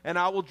you, and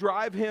I will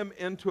drive him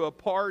into a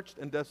parched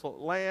and desolate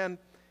land,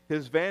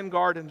 his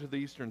vanguard into the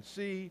eastern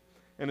sea,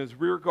 and his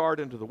rear guard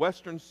into the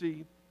western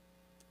sea.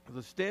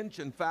 The stench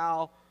and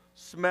foul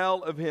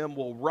smell of him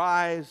will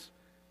rise,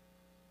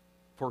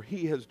 for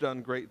he has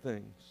done great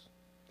things.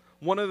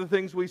 One of the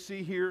things we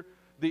see here,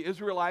 the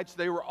Israelites,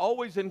 they were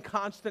always in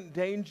constant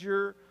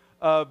danger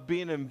of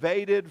being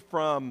invaded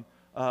from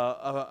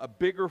a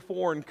bigger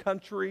foreign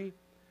country.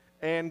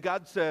 And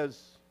God says,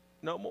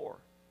 no more.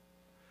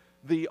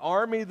 The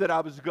army that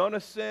I was going to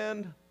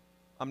send,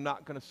 I'm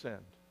not going to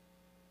send.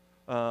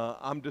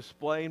 I'm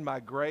displaying my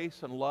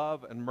grace and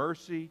love and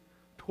mercy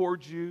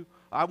towards you.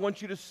 I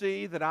want you to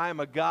see that I am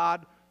a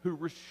God who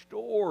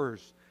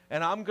restores,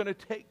 and I'm going to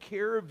take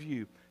care of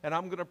you, and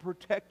I'm going to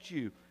protect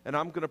you, and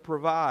I'm going to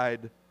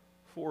provide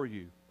for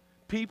you.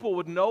 People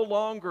would no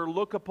longer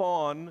look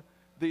upon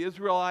the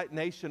Israelite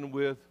nation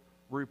with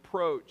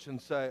reproach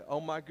and say, oh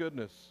my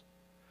goodness,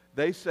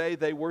 they say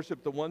they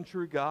worship the one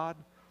true God.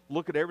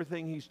 Look at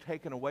everything he's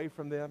taken away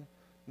from them.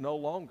 No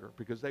longer,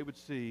 because they would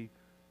see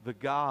the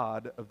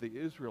God of the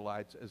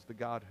Israelites as the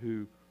God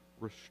who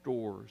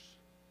restores.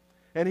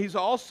 And he's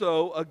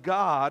also a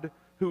God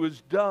who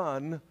has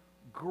done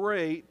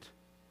great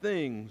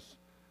things.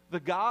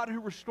 The God who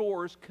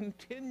restores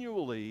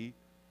continually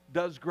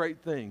does great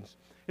things.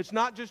 It's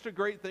not just a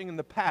great thing in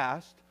the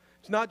past.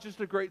 It's not just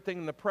a great thing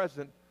in the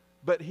present,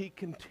 but he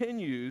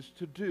continues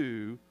to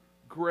do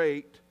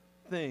great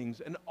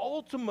things. And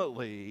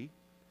ultimately,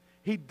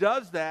 he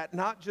does that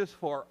not just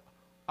for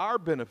our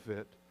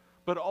benefit,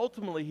 but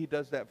ultimately he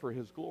does that for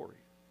his glory.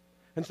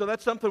 And so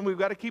that's something we've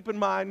got to keep in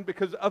mind,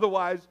 because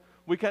otherwise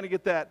we kind of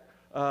get that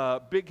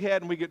big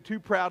head and we get too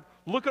proud.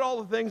 Look at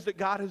all the things that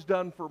God has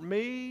done for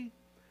me,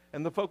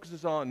 and the focus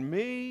is on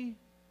me.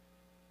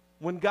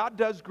 When God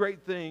does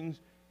great things,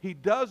 he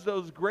does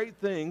those great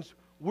things.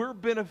 We're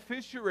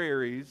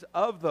beneficiaries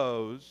of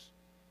those,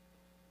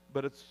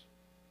 but it's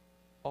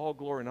all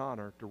glory and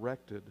honor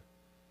directed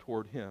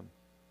toward him.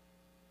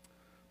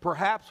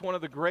 Perhaps one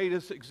of the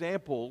greatest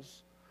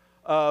examples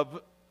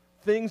of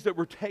things that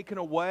were taken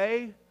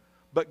away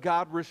but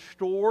God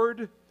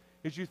restored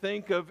is you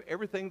think of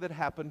everything that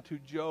happened to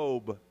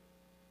Job.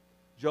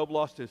 Job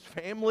lost his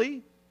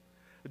family.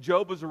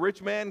 Job was a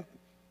rich man.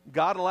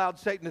 God allowed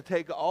Satan to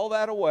take all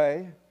that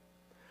away.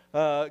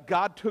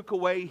 God took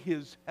away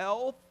his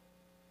health.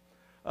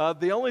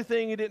 The only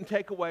thing he didn't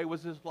take away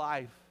was his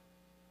life.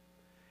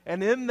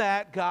 And in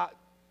that,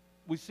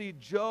 we see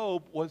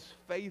Job was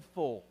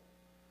faithful.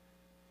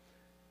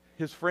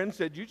 His friend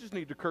said, "You just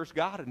need to curse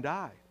God and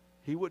die."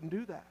 He wouldn't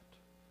do that.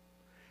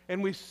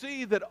 And we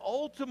see that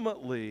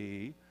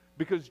ultimately,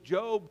 because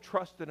Job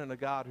trusted in a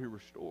God who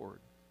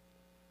restored,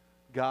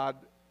 God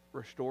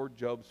restored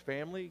Job's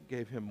family,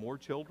 gave him more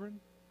children.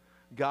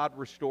 God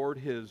restored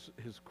his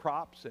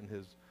crops and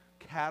his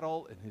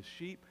cattle and his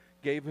sheep,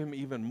 gave him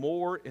even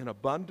more in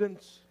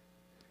abundance.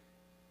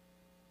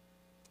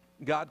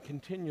 God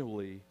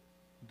continually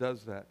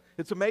does that.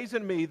 It's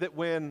amazing to me that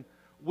when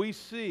we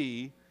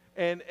see,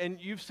 and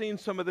you've seen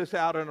some of this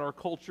out in our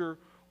culture,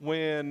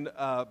 when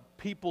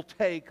people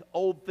take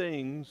old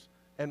things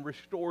and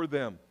restore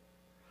them.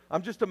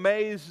 I'm just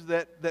amazed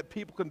that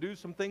people can do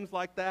some things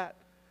like that,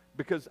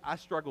 because I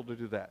struggle to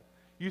do that.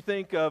 You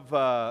think of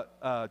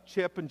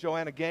Chip and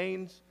Joanna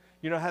Gaines,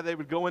 you know how they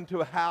would go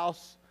into a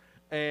house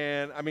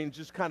and,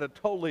 just kind of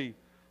totally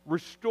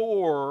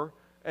restore,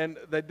 and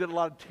they did a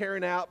lot of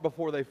tearing out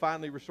before they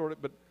finally restored it,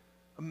 but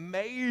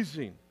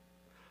amazing.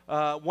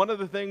 One of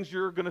the things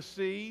you're going to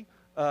see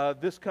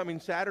this coming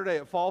Saturday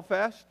at Fall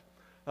Fest,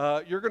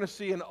 you're going to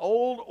see an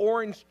old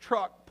orange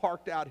truck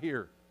parked out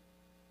here.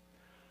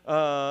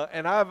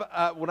 And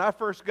when I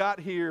first got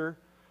here,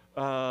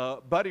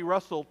 Buddy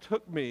Russell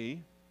took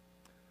me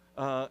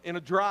in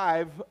a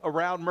drive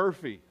around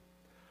Murphy,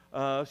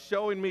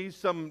 showing me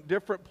some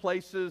different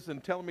places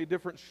and telling me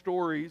different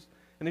stories.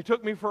 And he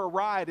took me for a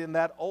ride in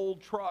that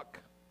old truck.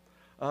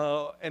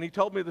 And he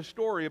told me the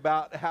story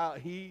about how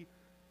he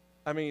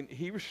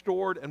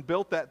restored and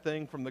built that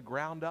thing from the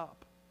ground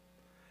up.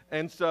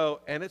 And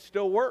it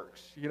still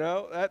works,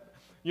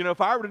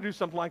 if I were to do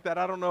something like that,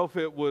 I don't know if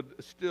it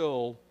would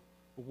still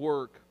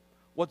work.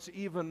 What's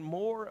even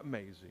more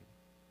amazing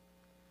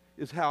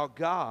is how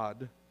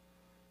God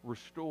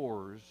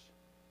restores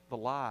the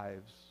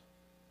lives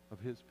of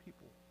his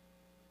people.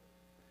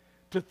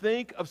 To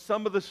think of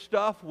some of the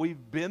stuff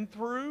we've been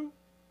through,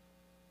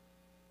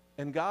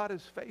 and God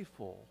is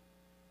faithful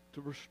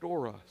to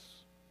restore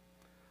us.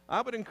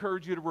 I would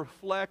encourage you to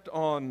reflect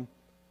on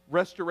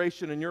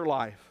restoration in your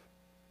life.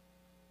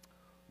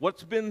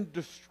 What's been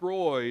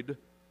destroyed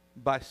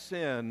by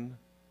sin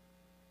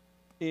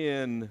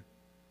in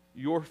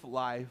your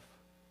life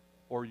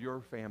or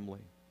your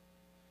family?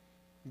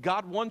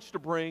 God wants to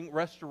bring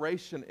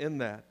restoration in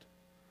that.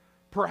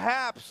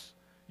 Perhaps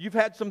you've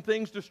had some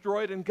things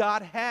destroyed, and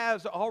God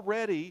has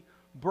already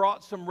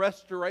brought some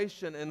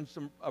restoration in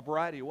a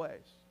variety of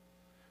ways.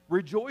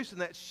 Rejoice in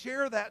that.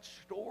 Share that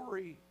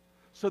story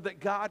so that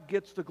God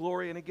gets the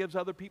glory, and it gives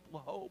other people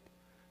hope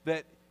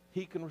that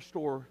he can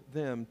restore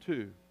them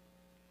too.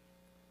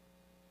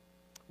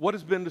 What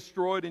has been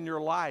destroyed in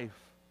your life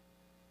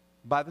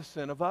by the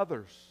sin of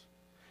others?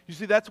 You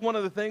see, that's one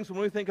of the things when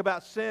we think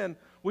about sin,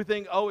 we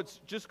think, oh, it's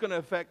just going to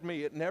affect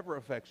me. It never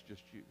affects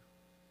just you.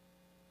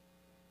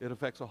 It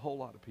affects a whole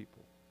lot of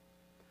people.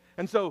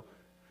 And so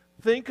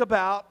think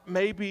about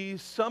maybe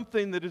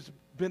something that has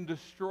been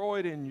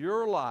destroyed in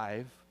your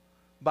life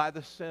by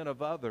the sin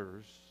of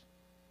others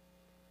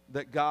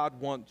that God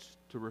wants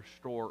to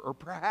restore. Or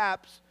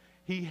perhaps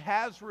he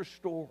has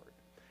restored,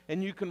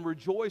 and you can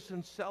rejoice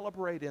and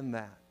celebrate in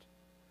that.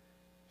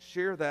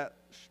 Share that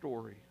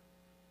story.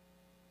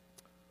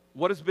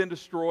 What has been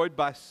destroyed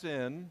by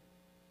sin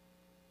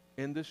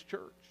in this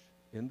church,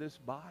 in this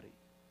body?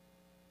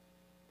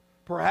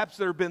 Perhaps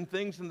there have been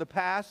things in the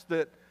past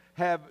that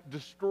have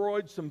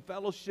destroyed some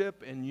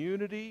fellowship and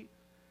unity,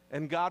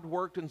 and God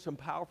worked in some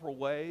powerful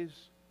ways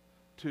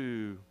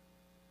to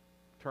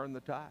turn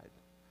the tide,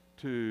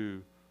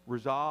 to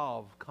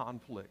resolve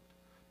conflict,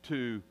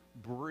 to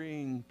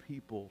bring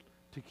people,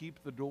 to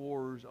keep the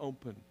doors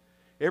open.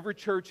 Every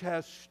church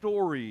has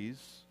stories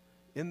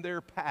in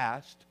their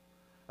past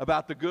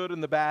about the good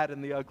and the bad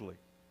and the ugly.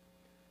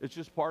 It's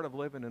just part of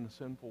living in a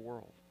sinful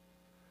world.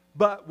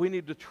 But we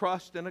need to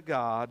trust in a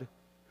God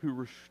who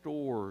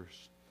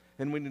restores.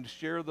 And we need to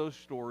share those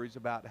stories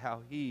about how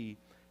he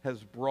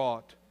has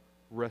brought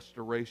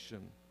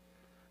restoration.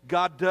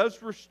 God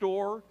does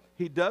restore.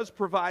 He does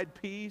provide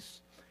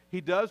peace.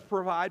 He does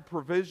provide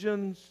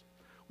provisions.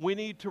 We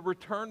need to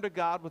return to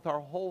God with our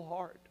whole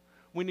heart.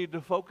 We need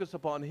to focus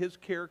upon His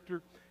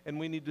character, and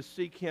we need to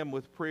seek Him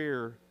with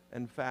prayer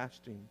and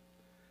fasting.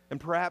 And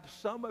perhaps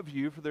some of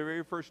you, for the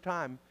very first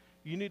time,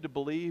 you need to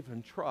believe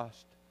and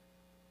trust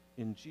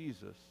in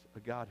Jesus,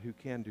 a God who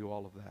can do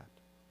all of that.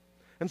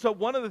 And so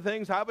one of the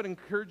things I would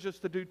encourage us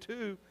to do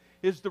too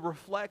is to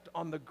reflect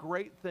on the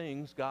great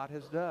things God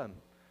has done.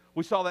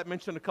 We saw that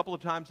mentioned a couple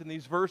of times in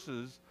these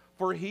verses.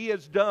 For He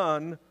has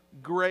done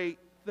great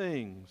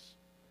things.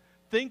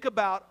 Think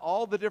about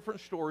all the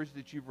different stories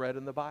that you've read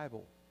in the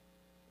Bible.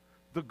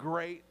 The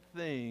great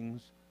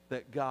things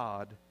that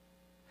God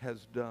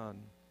has done.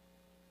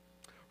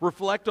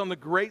 Reflect on the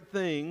great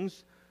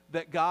things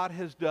that God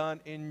has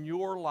done in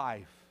your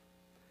life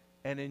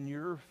and in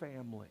your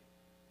family.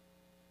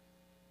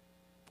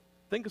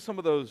 Think of some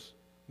of those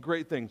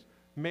great things.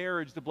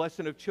 Marriage, the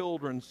blessing of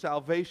children,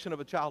 salvation of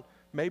a child,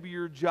 maybe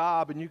your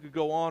job, and you could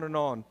go on and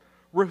on.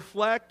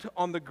 Reflect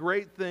on the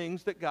great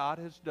things that God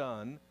has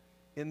done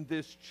in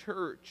this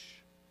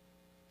church.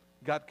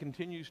 God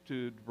continues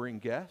to bring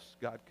guests.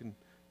 God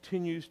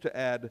continues to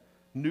add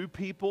new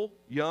people,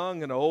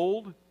 young and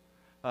old.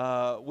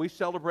 We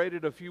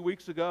celebrated a few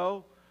weeks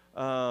ago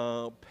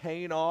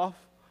paying off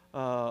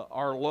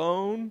our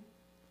loan.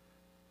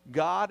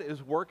 God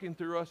is working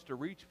through us to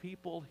reach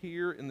people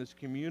here in this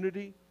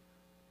community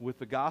with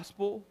the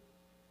gospel.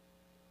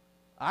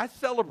 I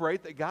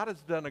celebrate that God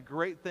has done a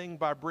great thing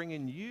by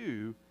bringing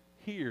you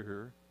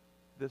here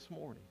this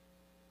morning.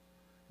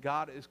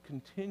 God is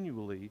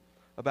continually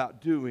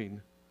about doing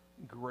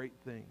great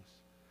things.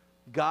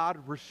 God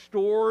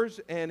restores,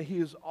 and He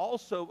is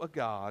also a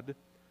God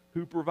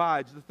who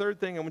provides. The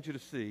third thing I want you to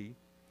see,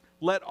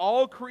 let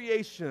all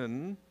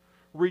creation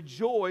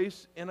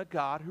rejoice in a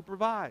God who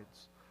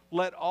provides.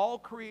 Let all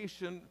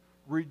creation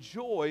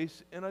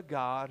rejoice in a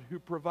God who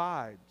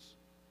provides.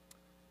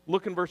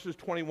 Look in verses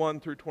 21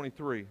 through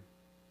 23.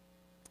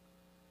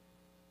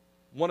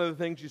 One of the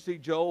things you see,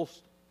 Joel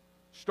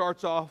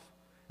starts off,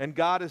 and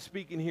God is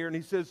speaking here, and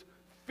He says,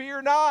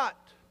 "Fear not,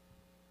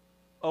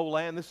 O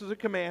land." This is a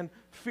command.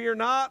 "Fear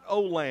not,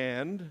 O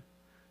land.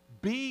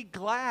 Be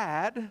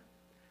glad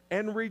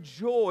and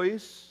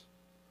rejoice,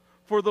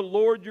 for the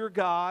Lord your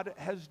God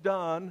has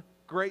done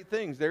great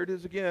things." There it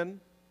is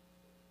again.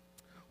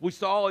 We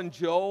saw in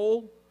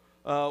Joel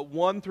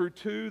 1 through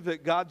 2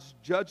 that God's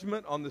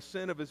judgment on the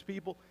sin of His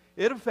people,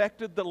 it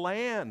affected the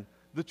land,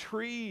 the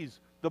trees,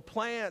 the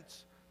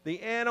plants,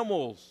 the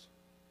animals.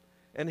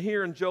 And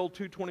here in Joel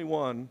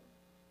 2:21,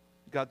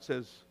 God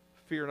says,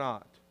 "Fear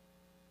not,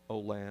 O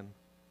land."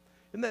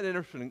 Isn't that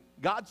interesting?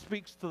 God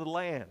speaks to the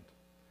land.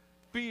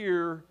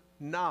 Fear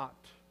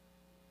not.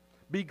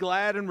 Be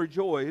glad and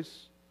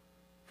rejoice,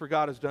 for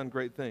God has done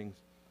great things.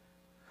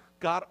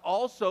 God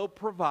also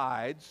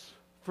provides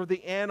for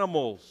the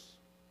animals.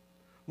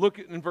 Look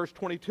in verse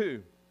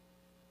 22.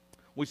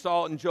 We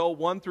saw in Joel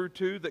 1 through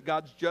 2 that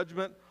God's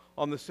judgment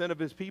on the sin of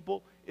His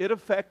people, it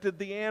affected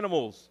the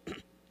animals.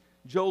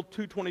 Joel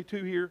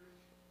 2:22 here,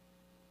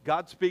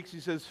 God speaks, He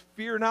says,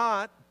 "Fear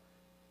not,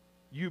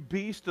 you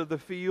beast of the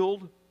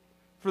field,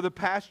 for the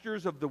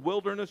pastures of the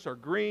wilderness are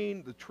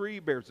green, the tree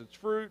bears its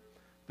fruit,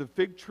 the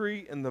fig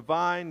tree and the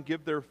vine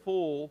give their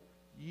full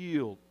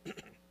yield."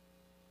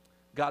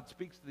 God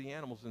speaks to the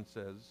animals and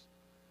says,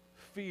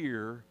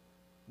 "Fear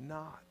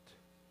not.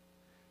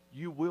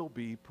 You will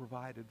be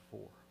provided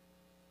for."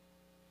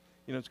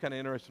 You know, it's kind of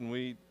interesting.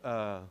 We,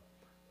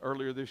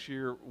 earlier this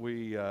year,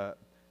 we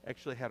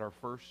actually had our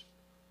first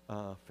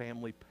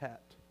family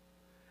pet.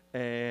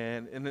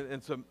 And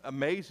it's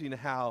amazing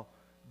how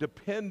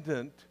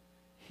dependent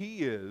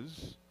he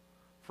is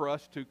for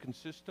us to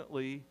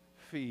consistently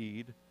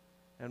feed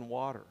and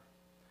water.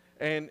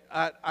 And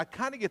I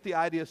kind of get the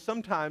idea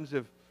sometimes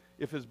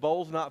if his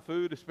bowl's not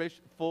food,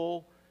 especially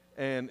full,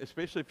 and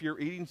especially if you're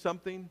eating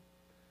something,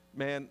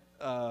 man,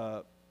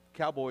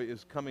 Cowboy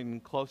is coming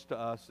close to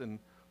us. And,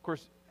 of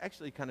course,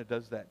 actually he kind of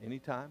does that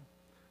anytime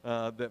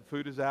that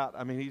food is out.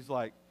 I mean, he's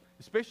like,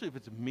 especially if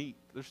it's meat.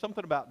 There's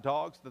something about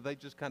dogs that they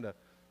just kind of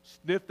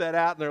sniff that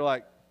out, and they're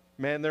like,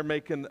 man, they're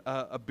making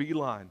a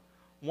beeline.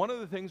 One of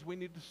the things we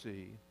need to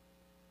see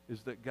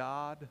is that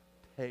God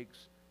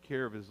takes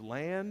care of His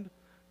land,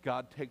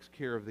 God takes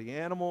care of the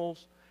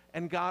animals,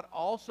 and God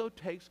also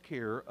takes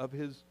care of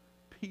His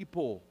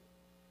people.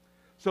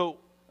 So,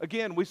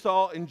 again, we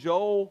saw in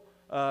Joel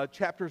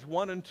chapters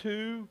 1 and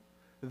 2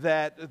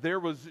 that there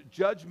was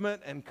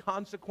judgment and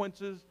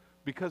consequences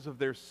because of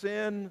their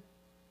sin.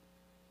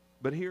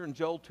 But here in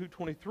Joel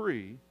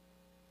 2:23,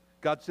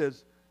 God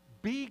says,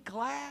 "Be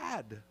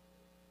glad,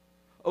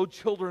 O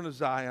children of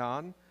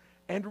Zion,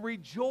 and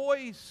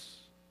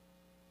rejoice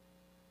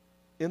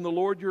in the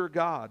Lord your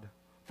God,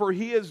 for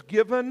He has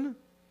given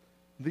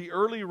the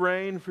early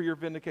rain for your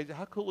vindication."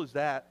 How cool is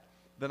that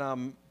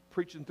I'm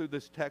preaching through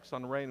this text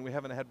on rain? We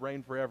haven't had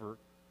rain forever,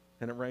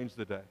 and it rains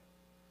today.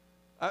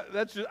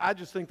 I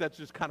just think that's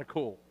just kind of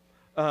cool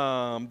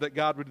that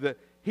God would do that.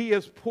 He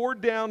has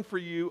poured down for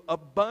you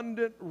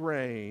abundant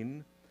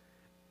rain,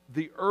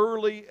 the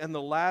early and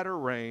the latter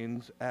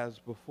rains as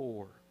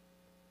before.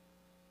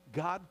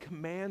 God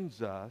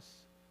commands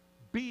us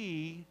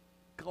be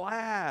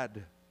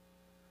glad.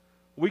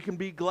 We can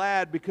be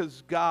glad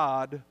because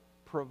God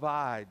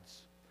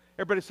provides.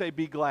 Everybody say,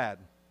 be glad.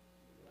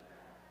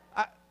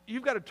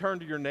 You've got to turn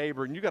to your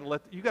neighbor and you've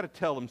got to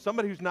tell them.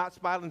 Somebody who's not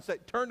smiling,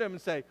 turn to them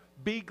and say,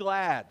 be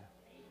glad.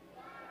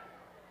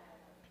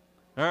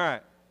 All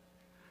right.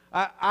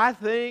 I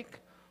think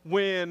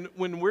when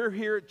we're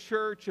here at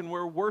church and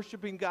we're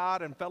worshiping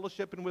God and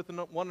fellowshipping with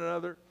one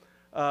another,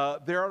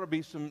 there ought to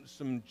be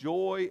some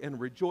joy and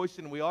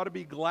rejoicing. We ought to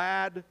be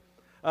glad.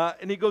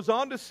 And he goes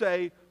on to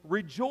say,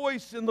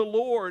 rejoice in the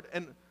Lord.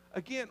 And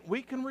again,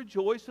 we can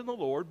rejoice in the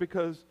Lord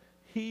because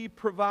he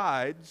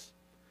provides.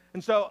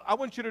 And so I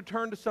want you to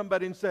turn to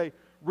somebody and say,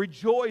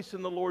 rejoice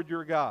in the Lord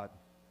your God.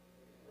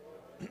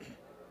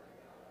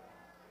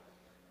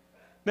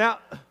 Now,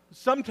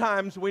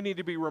 sometimes we need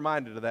to be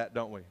reminded of that,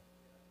 don't we?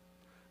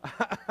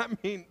 I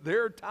mean,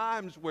 there are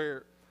times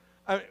where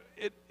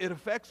it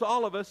affects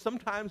all of us.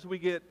 Sometimes we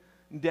get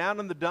down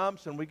in the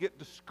dumps and we get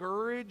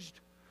discouraged.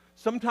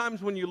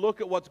 Sometimes when you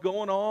look at what's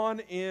going on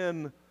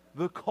in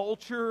the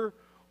culture,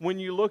 when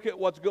you look at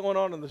what's going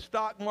on in the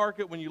stock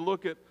market, when you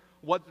look at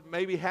what's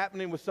maybe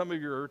happening with some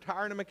of your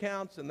retirement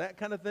accounts and that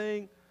kind of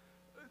thing,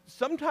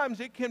 sometimes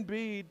it can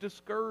be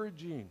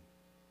discouraging.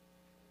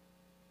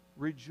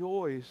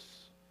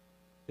 Rejoice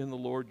in the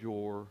Lord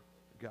your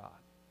God.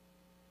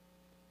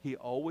 He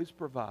always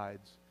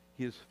provides.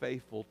 He is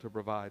faithful to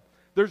provide.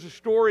 There's a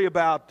story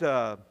about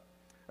a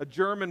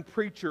German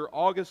preacher,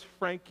 August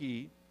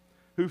Franke,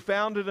 who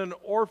founded an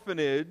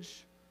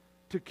orphanage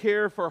to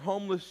care for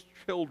homeless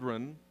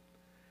children.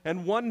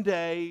 And one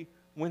day,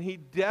 when he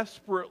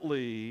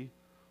desperately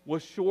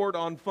was short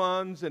on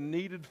funds and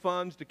needed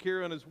funds to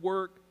carry on his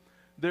work,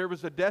 there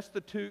was a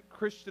destitute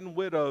Christian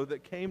widow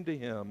that came to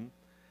him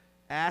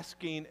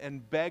asking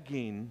and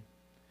begging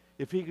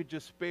if he could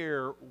just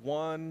spare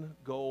one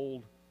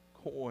gold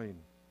coin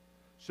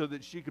so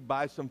that she could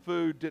buy some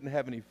food, didn't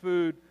have any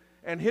food.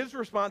 And his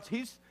response,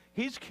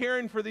 he's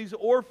caring for these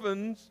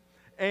orphans,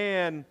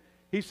 and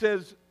he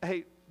says,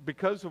 hey,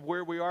 because of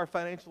where we are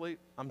financially,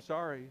 I'm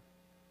sorry,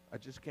 I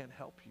just can't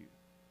help you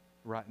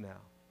right now.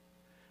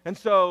 And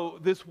so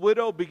this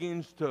widow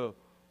begins to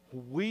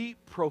weep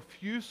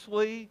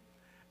profusely,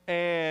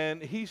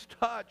 and he's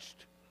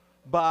touched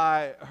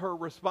by her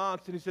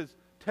response, and he says,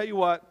 tell you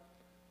what,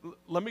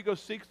 let me go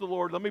seek the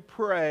Lord. Let me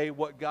pray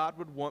what God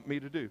would want me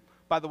to do.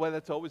 By the way,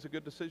 that's always a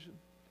good decision,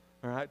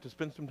 all right, to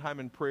spend some time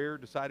in prayer,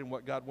 deciding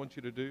what God wants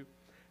you to do.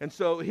 And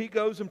so he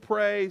goes and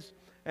prays,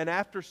 and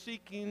after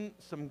seeking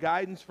some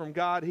guidance from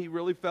God, he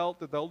really felt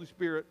that the Holy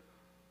Spirit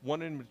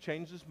wanted him to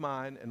change his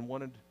mind and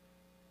wanted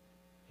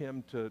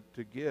him to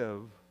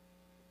give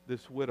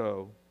this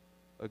widow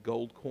a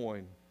gold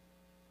coin.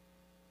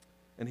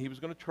 And he was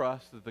going to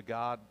trust that the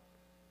God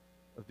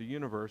of the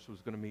universe was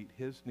going to meet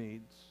his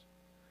needs,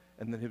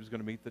 and then he was going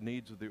to meet the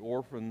needs of the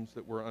orphans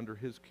that were under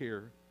his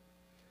care.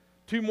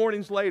 2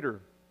 mornings later,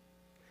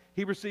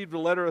 he received a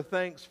letter of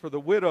thanks for the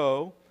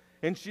widow,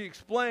 and she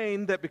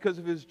explained that because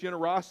of his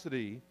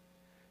generosity,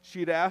 she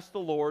had asked the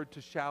Lord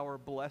to shower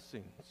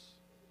blessings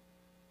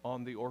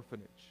on the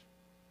orphanage.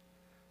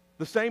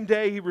 The same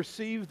day he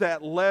received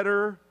that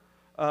letter,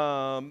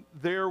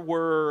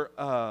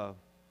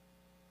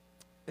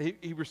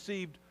 he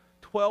received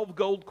 12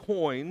 gold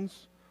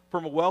coins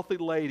from a wealthy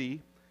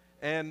lady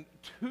and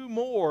 2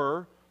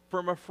 more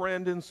from a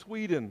friend in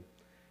Sweden.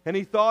 And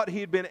he thought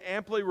he had been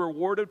amply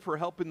rewarded for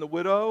helping the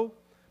widow,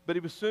 but he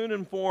was soon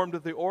informed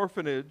that the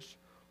orphanage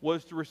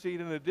was to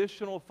receive an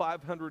additional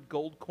 500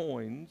 gold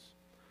coins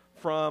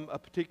from a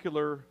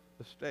particular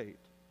estate.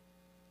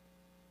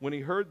 When he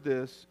heard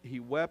this, he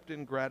wept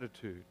in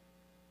gratitude.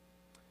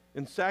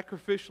 In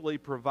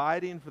sacrificially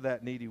providing for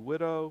that needy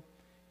widow,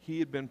 he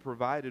had been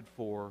provided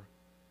for,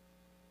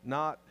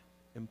 not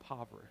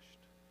impoverished.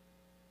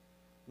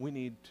 We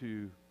need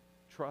to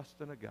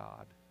trust in a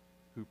God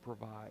who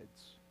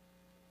provides.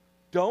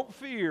 Don't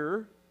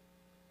fear,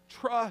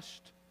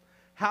 trust.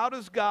 How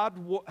does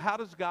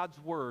God's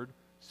word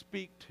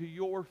speak to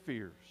your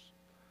fears?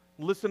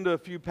 Listen to a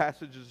few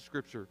passages of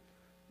Scripture.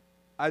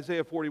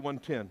 Isaiah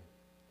 41:10.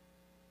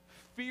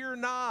 Fear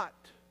not,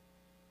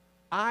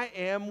 I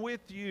am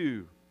with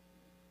you.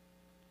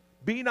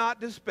 Be not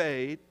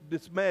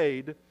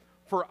dismayed,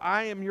 for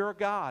I am your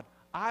God.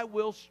 I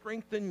will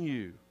strengthen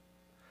you.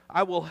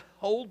 I will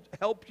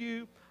help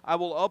you. I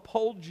will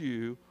uphold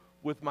you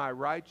with my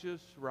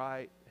righteous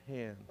right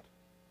hand.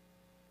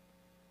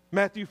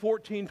 Matthew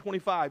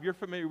 14:25. You're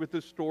familiar with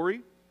this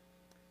story.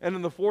 And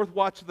in the 4th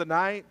watch of the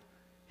night,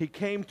 he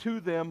came to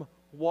them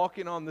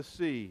walking on the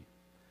sea.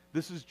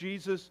 This is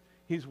Jesus.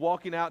 He's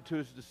walking out to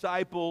his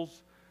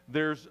disciples.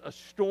 There's a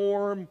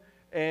storm,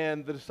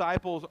 and the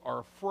disciples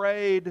are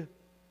afraid.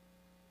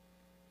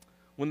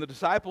 When the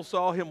disciples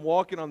saw him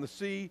walking on the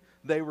sea,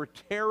 they were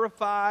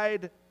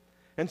terrified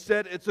and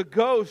said, "It's a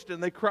ghost,"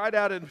 and they cried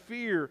out in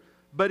fear.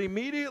 But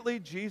immediately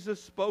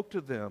Jesus spoke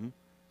to them,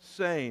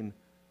 saying,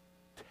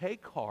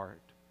 "Take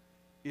heart,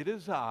 it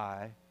is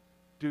I.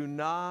 Do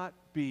not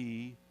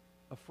be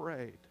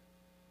afraid."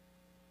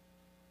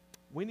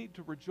 We need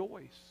to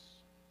rejoice.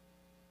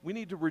 We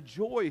need to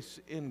rejoice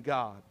in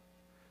God.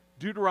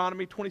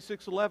 Deuteronomy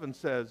 26:11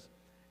 says,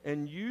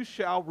 "And you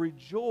shall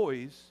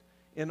rejoice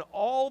in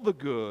all the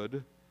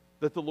good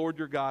that the Lord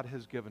your God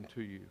has given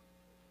to you."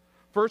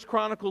 1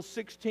 Chronicles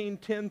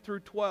 16:10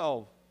 through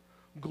 12.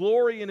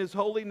 "Glory in his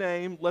holy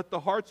name. Let the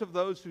hearts of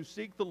those who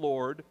seek the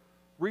Lord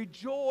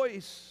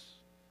rejoice."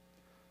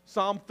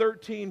 Psalm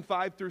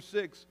 13:5 through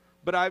 6.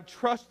 "But I've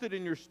trusted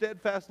in your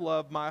steadfast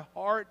love. My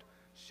heart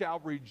shall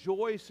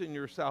rejoice in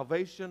your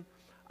salvation.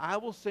 I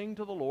will sing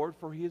to the Lord,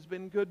 for he has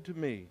been good to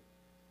me."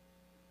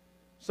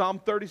 Psalm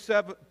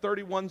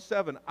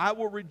 31:7. "I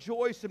will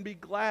rejoice and be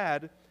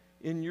glad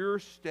in your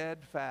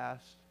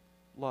steadfast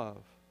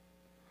love."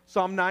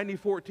 Psalm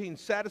 90:14.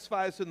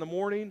 "Satisfy us in the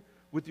morning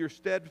with your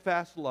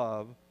steadfast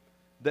love,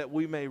 that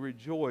we may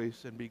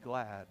rejoice and be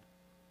glad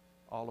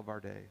all of our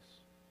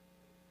days."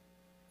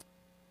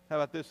 How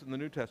about this in the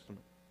New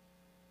Testament?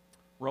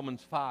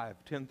 Romans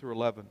 5:10 through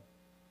 11.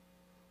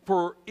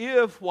 "For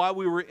if, while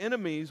we were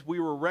enemies, we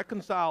were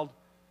reconciled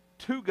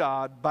to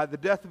God by the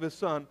death of his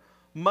Son,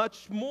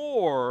 much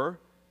more,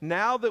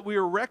 now that we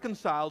are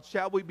reconciled,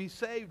 shall we be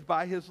saved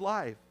by his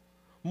life.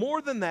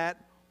 More than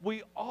that,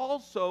 we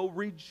also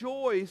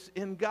rejoice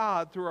in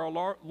God through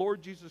our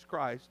Lord Jesus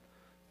Christ,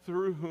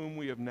 through whom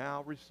we have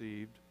now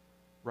received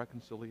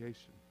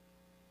reconciliation."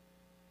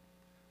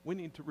 We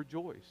need to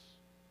rejoice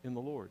in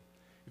the Lord.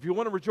 If you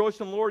want to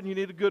rejoice in the Lord and you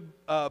need a good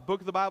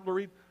book of the Bible to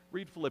read,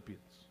 read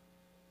Philippians.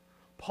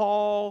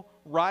 Paul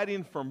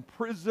writing from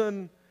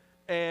prison,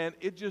 and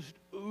it just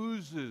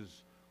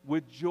oozes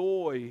with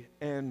joy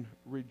and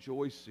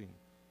rejoicing.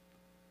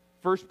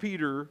 1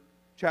 Peter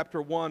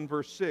chapter 1,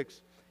 verse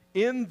 6.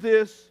 "In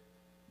this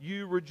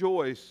you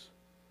rejoice,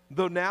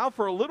 though now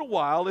for a little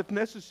while, if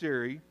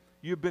necessary,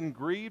 you've been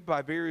grieved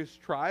by various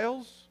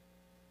trials,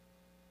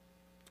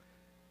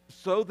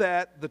 so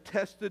that the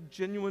tested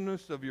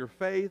genuineness of your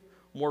faith,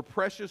 more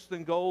precious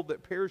than gold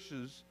that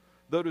perishes,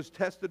 though it is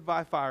tested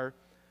by fire,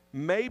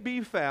 may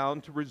be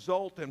found to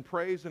result in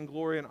praise and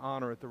glory and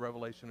honor at the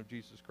revelation of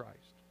Jesus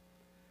Christ."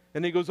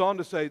 And he goes on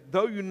to say,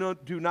 "Though you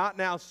do not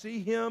now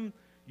see him,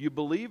 you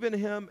believe in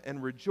him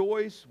and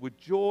rejoice with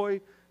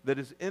joy that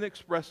is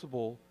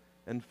inexpressible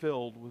and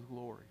filled with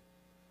glory."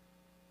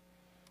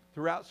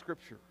 Throughout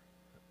Scripture,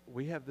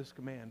 we have this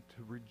command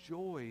to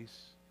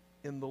rejoice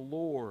in the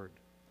Lord.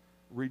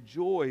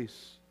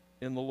 Rejoice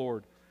in the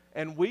Lord.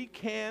 And we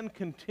can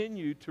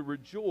continue to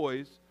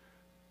rejoice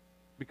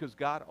because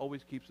God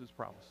always keeps his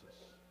promises.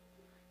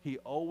 He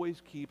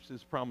always keeps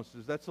his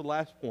promises. That's the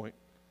last point.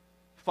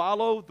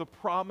 Follow the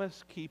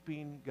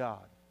promise-keeping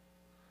God.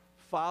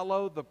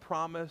 Follow the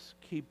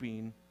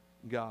promise-keeping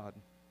God.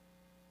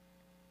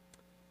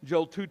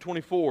 Joel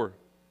 2:24.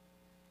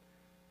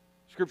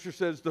 Scripture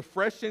says, "The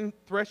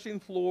threshing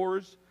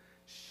floors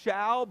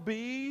shall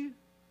be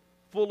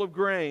full of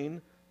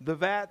grain, the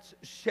vats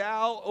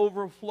shall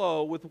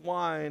overflow with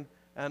wine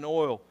and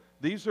oil."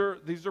 These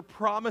are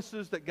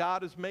promises that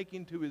God is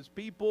making to his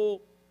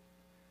people,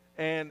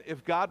 and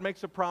if God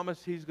makes a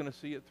promise, he's going to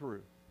see it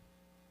through.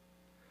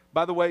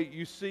 By the way,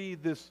 you see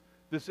this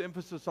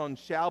emphasis on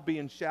shall be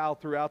and shall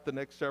throughout the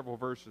next several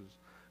verses.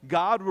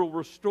 God will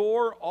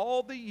restore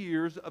all the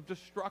years of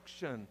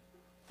destruction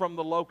from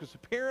the locusts.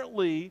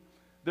 Apparently,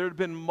 there had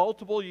been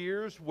multiple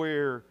years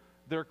where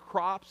their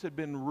crops had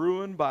been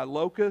ruined by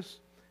locusts.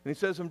 And he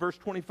says in verse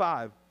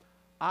 25,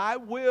 "I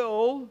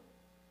will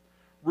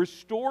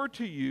restore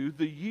to you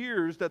the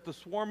years that the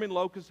swarming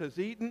locust has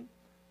eaten,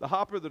 the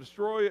hopper, the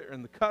destroyer,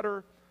 and the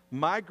cutter,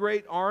 my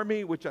great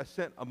army which I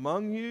sent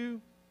among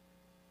you."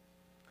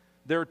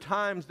 There are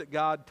times that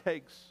God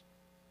takes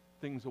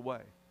things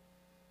away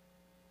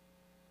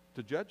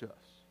to judge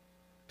us,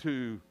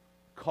 to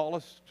call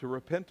us to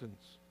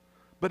repentance.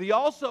 But he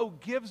also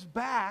gives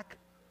back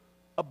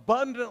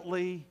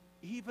abundantly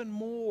even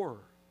more.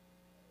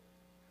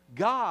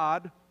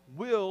 God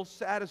will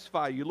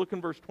satisfy you. Look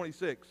in verse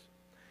 26.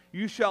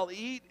 "You shall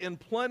eat in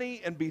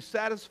plenty and be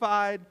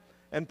satisfied,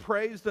 and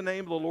praise the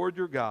name of the Lord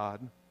your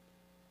God,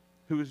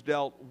 who has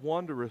dealt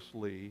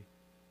wondrously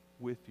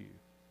with you."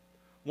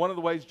 One of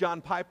the ways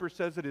John Piper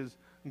says it is,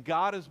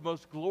 God is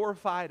most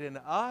glorified in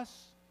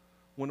us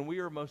when we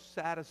are most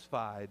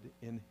satisfied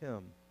in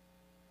him.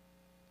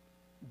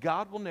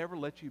 God will never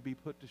let you be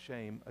put to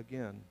shame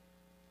again.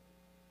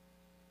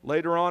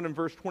 Later on in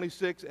verse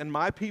 26, "And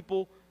my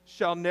people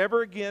shall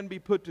never again be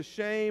put to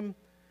shame,"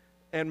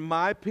 and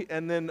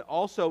then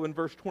also in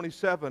verse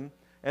 27,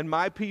 "And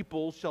my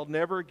people shall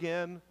never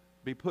again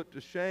be put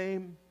to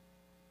shame."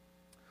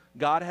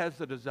 God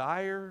has a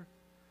desire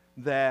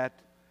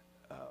that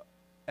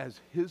as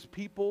his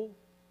people,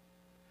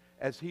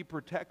 as he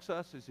protects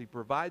us, as he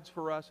provides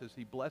for us, as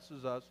he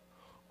blesses us,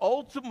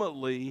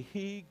 ultimately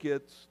he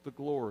gets the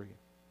glory.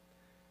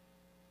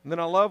 And then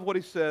I love what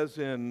he says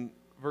in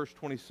verse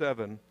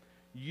 27,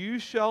 "You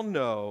shall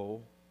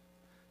know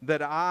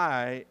that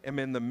I am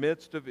in the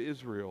midst of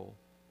Israel,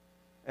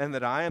 and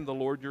that I am the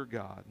Lord your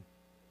God,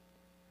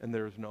 and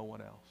there is no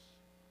one else."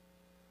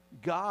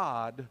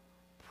 God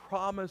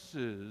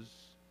promises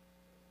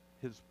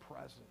his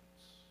presence.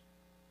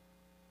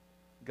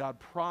 God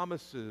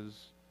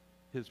promises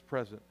his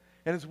presence.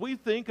 And as we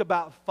think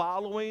about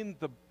following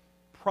the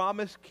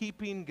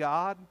promise-keeping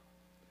God,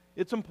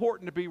 it's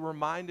important to be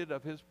reminded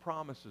of his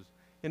promises.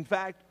 In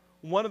fact,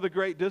 one of the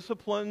great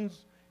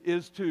disciplines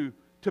is to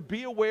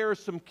be aware of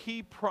some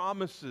key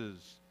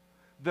promises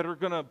that are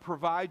going to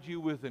provide you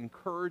with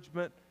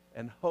encouragement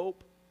and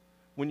hope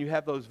when you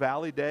have those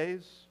valley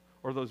days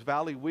or those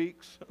valley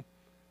weeks,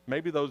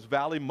 maybe those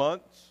valley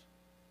months,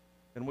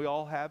 and we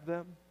all have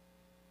them.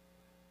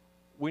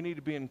 We need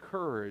to be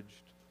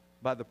encouraged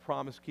by the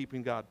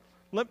promise-keeping God.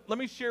 Let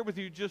me share with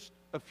you just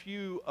a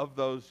few of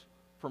those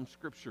from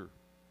Scripture.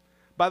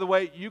 By the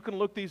way, you can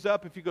look these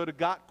up if you go to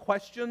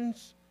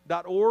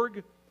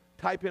gotquestions.org,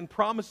 type in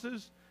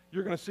promises.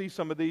 You're going to see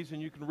some of these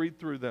and you can read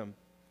through them.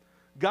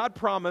 God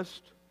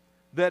promised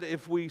that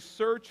if we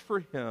search for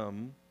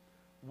him,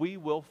 we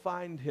will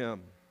find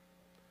him.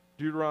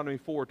 Deuteronomy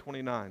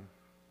 4:29.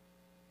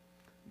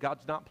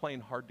 God's not playing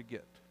hard to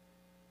get.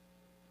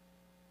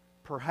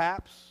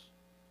 Perhaps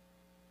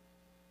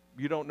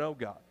you don't know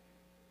God.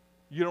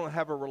 You don't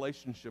have a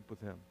relationship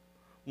with him.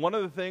 One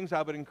of the things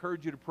I would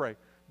encourage you to pray,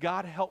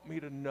 God, help me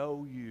to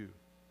know you.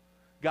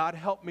 God,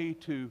 help me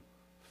to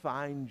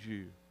find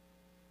you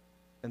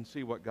and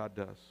see what God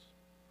does.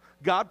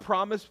 God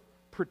promised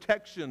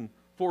protection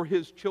for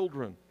his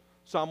children.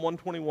 Psalm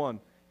 121,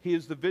 he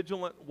is the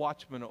vigilant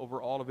watchman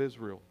over all of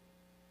Israel.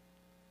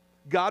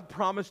 God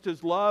promised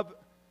his love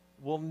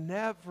will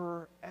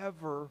never,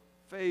 ever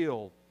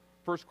fail.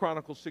 1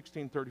 Chronicles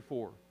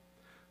 16:34.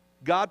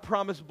 God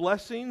promised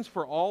blessings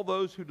for all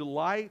those who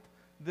delight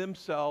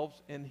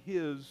themselves in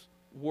his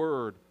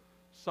word.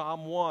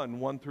 Psalm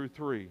 1 through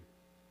 3.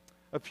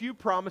 A few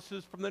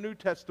promises from the New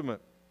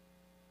Testament.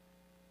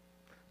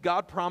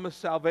 God promised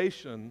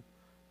salvation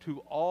to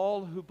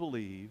all who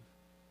believe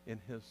in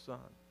his Son.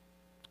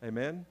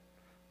 Amen?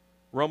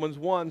 Romans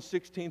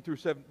 1:16 through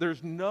 7.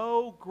 There's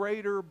no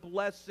greater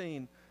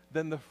blessing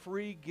than the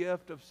free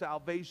gift of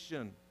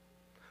salvation.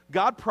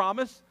 God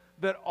promised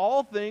that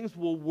all things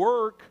will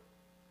work,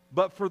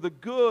 but for the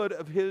good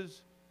of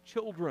his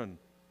children.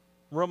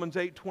 Romans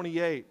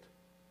 8:28.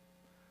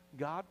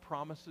 God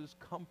promises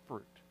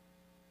comfort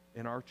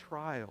in our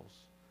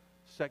trials.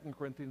 2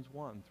 Corinthians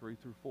 1:3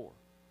 through 4.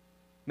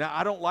 Now,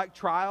 I don't like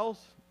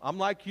trials. I'm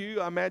like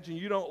you. I imagine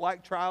you don't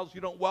like trials. You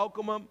don't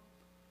welcome them.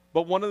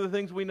 But one of the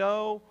things we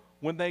know,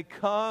 when they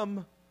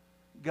come,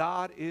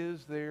 God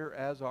is there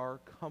as our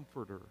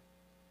comforter.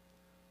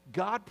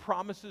 God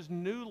promises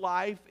new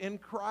life in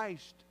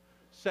Christ.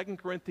 2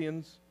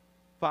 Corinthians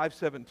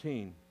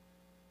 5:17.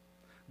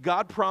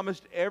 God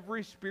promised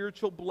every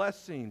spiritual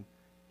blessing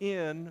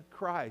in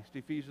Christ.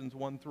 Ephesians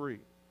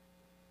 1:3.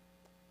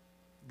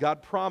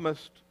 God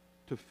promised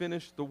to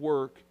finish the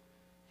work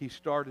he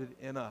started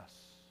in us.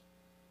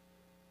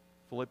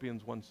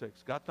 Philippians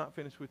 1:6. God's not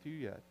finished with you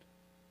yet.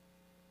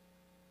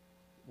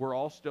 We're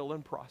all still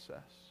in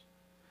process.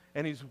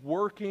 And he's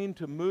working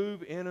to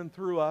move in and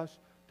through us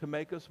to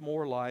make us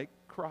more like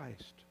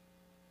Christ.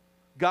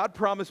 God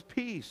promised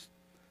peace,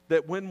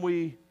 that when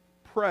we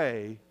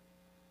pray,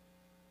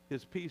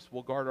 his peace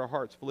will guard our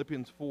hearts.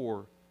 Philippians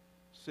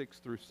 4:6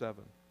 through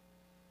 7.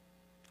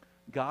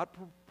 God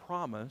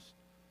promised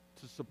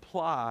to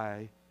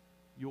supply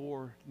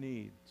your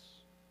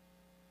needs.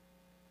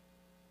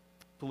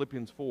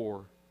 Philippians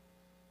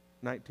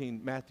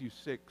 4:19, Matthew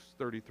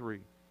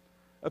 6:33.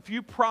 A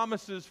few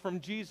promises from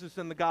Jesus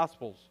in the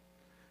Gospels.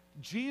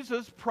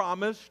 Jesus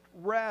promised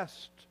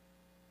rest.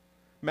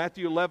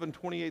 Matthew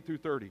 11:28 through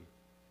 30.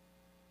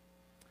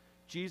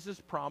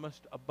 Jesus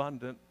promised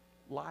abundant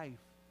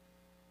life.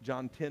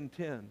 John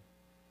 10:10.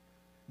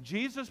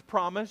 Jesus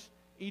promised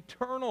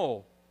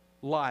eternal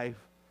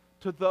life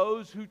to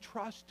those who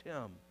trust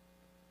him.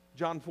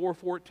 John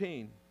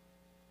 4:14.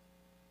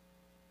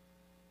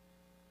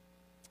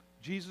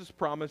 Jesus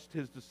promised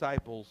his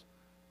disciples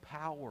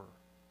power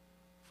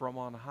from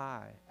on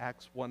high.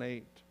 Acts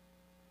 1:8.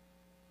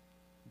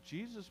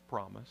 Jesus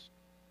promised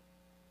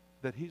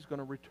that he's going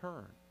to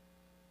return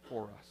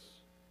for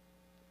us.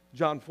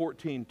 John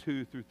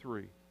 14:2 through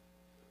 3.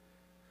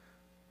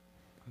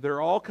 There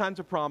are all kinds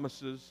of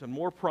promises and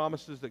more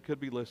promises that could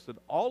be listed.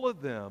 All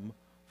of them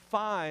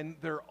find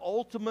their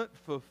ultimate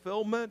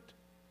fulfillment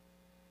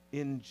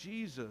in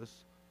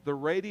Jesus, the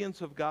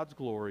radiance of God's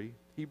glory.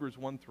 Hebrews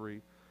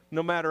 1:3.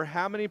 No matter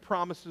how many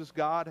promises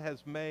God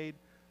has made,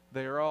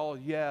 they are all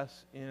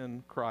yes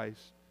in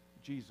Christ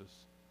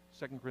Jesus.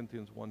 2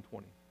 Corinthians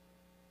 1:20.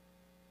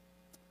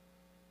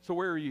 So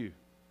where are you?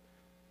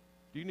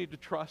 Do you need to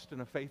trust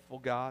in a faithful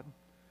God?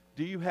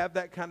 Do you have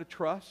that kind of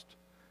trust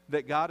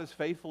that God is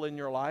faithful in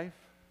your life?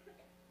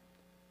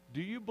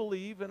 Do you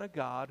believe in a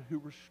God who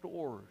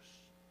restores?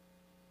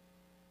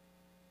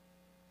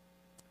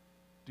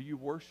 Do you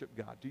worship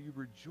God? Do you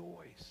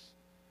rejoice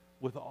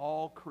with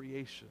all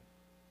creation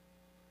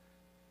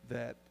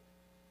that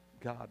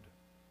God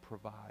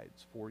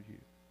provides for you?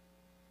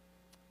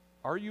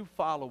 Are you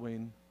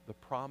following the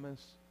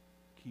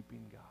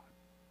promise-keeping God?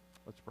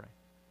 Let's pray.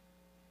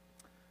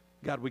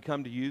 God, we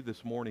come to you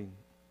this morning.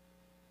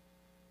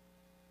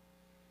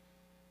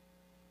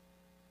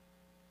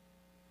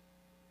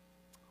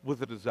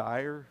 with a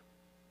desire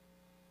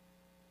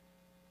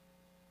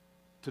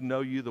to know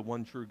you, the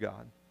one true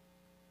God.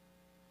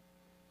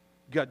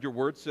 God, your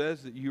word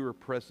says that you are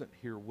present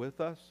here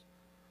with us.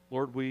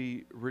 Lord,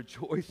 we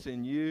rejoice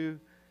in you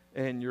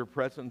and your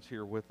presence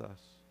here with us.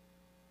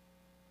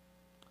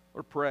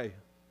 Lord, pray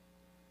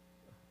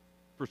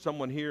for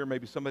someone here,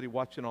 maybe somebody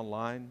watching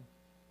online,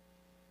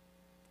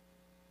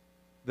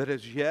 that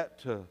has yet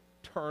to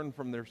turn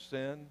from their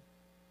sin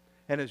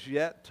and has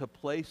yet to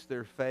place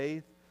their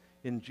faith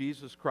in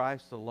Jesus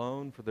Christ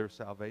alone for their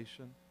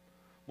salvation.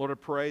 Lord, I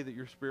pray that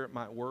your Spirit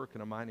might work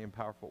in a mighty and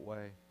powerful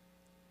way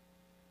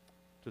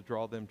to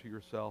draw them to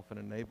yourself and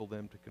enable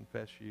them to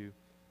confess you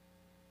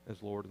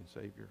as Lord and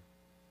Savior.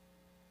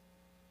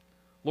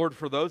 Lord,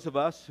 for those of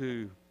us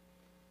who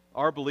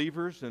are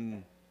believers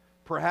and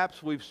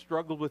perhaps we've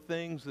struggled with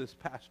things this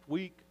past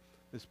week,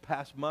 this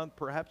past month,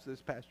 perhaps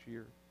this past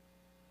year,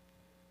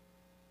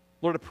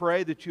 Lord, I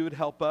pray that you would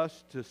help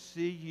us to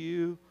see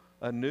you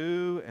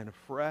anew and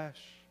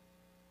afresh,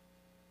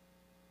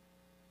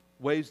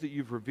 ways that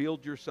you've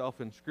revealed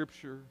yourself in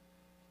Scripture,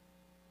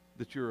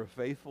 that you're a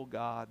faithful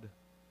God,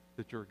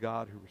 that you're a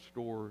God who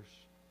restores,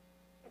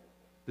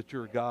 that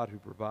you're a God who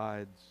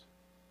provides,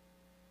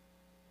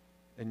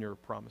 and you're a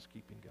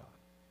promise-keeping God.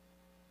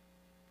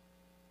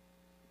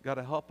 God,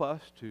 to help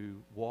us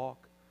to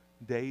walk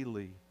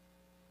daily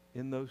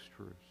in those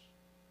truths.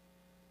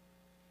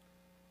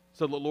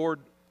 So that, Lord,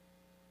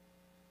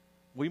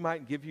 we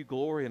might give you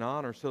glory and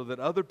honor so that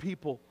other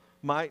people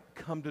might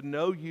come to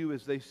know you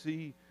as they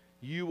see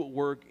you at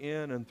work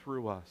in and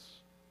through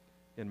us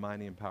in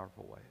mighty and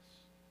powerful ways.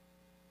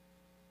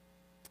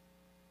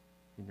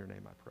 In your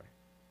name I pray.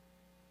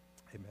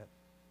 Amen.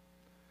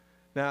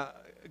 Now,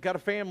 I've got a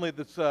family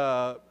that's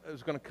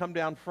is going to come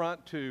down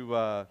front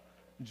to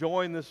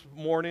join this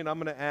morning. I'm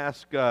going to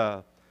ask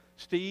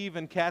Steve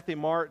and Kathy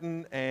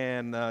Martin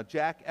and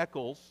Jack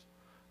Eccles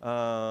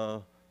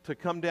to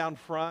come down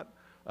front.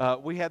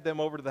 We had them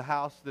over to the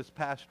house this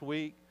past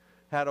week,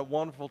 had a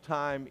wonderful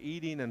time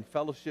eating and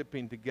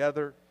fellowshipping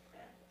together.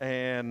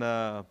 And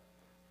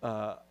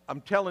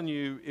I'm telling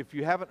you, if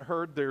you haven't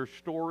heard their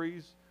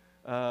stories,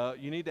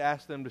 you need to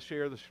ask them to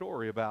share the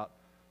story about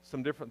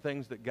some different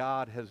things that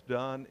God has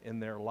done in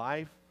their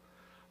life.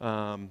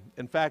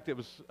 In fact, it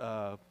was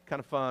kind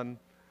of fun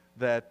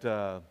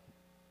that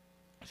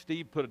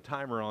Steve put a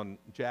timer on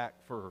Jack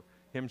for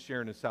him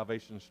sharing his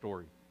salvation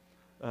story.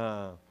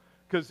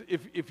 Because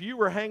if you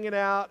were hanging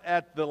out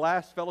at the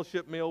last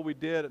fellowship meal we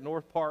did at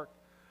North Park,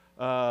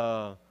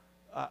 I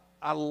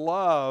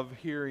love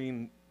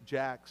hearing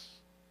Jack's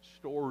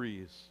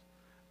stories.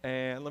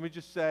 And let me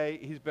just say,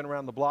 he's been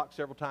around the block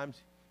several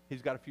times.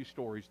 He's got a few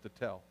stories to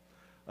tell.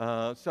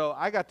 So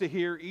I got to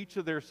hear each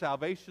of their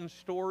salvation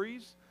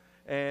stories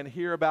and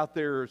hear about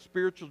their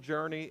spiritual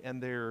journey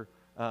and their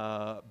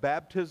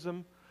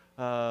baptism.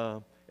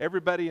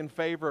 Everybody in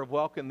favor of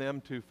welcoming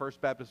them to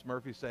First Baptist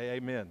Murphy say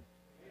amen.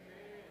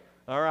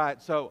 All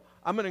right, so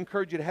I'm going to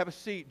encourage you to have a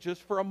seat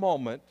just for a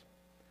moment,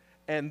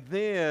 and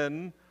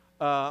then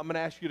I'm going to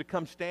ask you to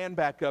come stand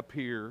back up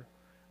here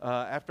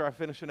after I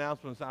finish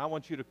announcements. I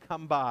want you to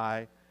come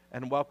by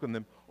and welcome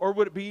them. Or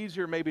would it be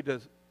easier maybe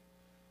to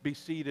be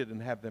seated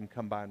and have them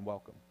come by and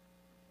welcome?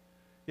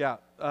 Yeah,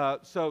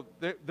 so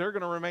they're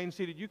going to remain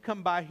seated. You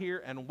come by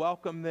here and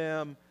welcome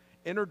them.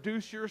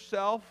 Introduce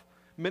yourself.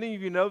 Many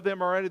of you know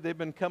them already. They've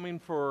been coming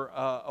for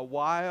a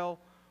while.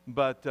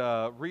 But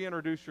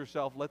reintroduce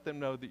yourself. Let them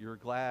know that you're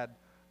glad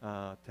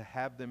to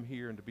have them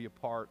here and to be a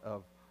part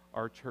of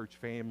our church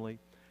family.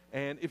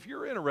 And if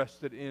you're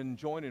interested in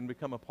joining and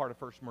become a part of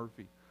First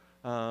Murphy,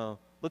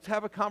 let's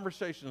have a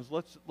conversation.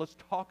 Let's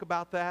talk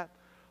about that.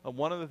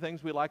 One of the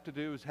things we like to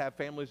do is have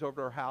families over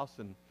to our house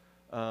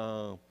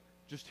and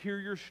just hear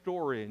your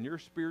story and your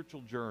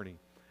spiritual journey.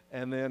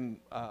 And then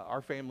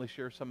our family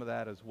shares some of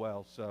that as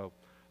well. So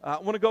I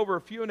want to go over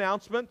a few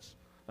announcements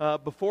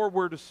before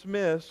we're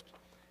dismissed.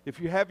 If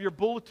you have your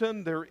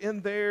bulletin, they're in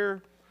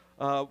there.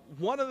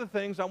 One of the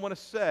things I want to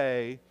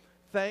say,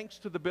 thanks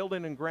to the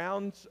Building and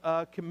Grounds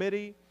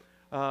Committee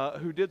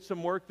who did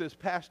some work this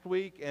past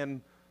week,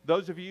 and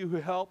those of you who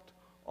helped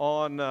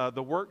on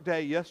the work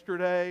day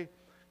yesterday,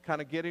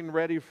 kind of getting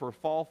ready for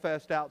Fall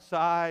Fest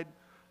outside,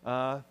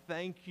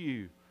 thank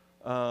you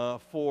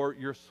for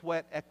your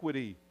sweat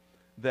equity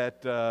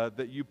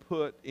that you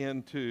put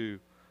into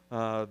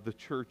the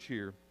church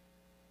here.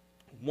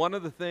 One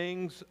of the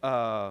things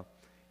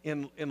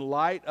in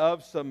light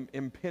of some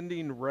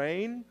impending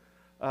rain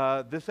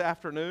this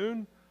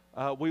afternoon,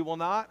 we will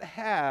not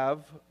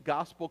have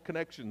gospel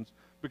connections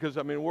because,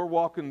 we're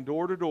walking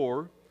door to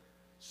door.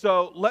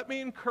 So let me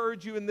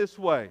encourage you in this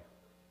way.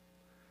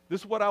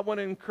 This is what I want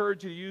to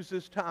encourage you to use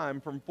this time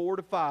from 4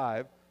 to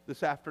 5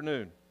 this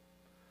afternoon.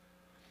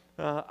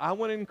 I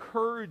want to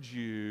encourage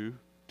you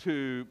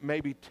to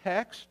maybe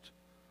text,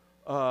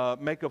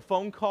 make a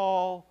phone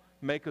call,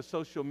 make a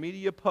social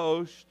media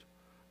post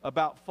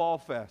about Fall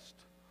Fest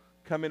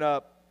coming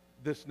up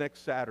this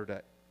next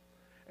Saturday.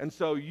 And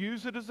so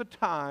use it as a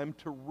time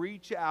to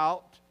reach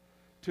out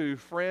to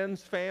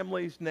friends,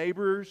 families,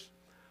 neighbors.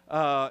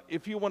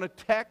 If you want to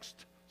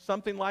text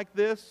something like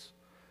this,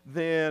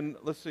 then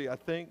let's see, I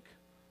think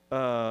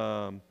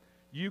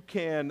you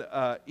can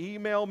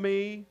email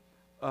me,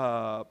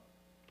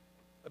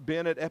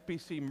 Ben at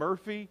FBC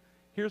Murphy.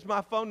 Here's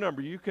my phone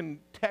number. You can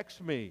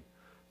text me,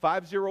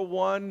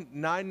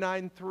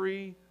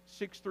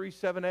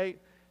 501-993-6378,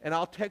 and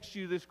I'll text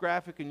you this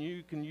graphic, and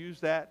you can use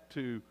that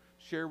to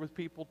share with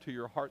people to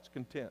your heart's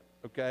content,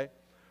 okay?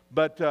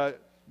 But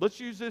let's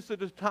use this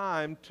as a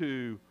time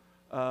to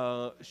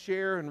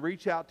share and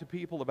reach out to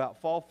people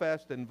about Fall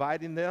Fest,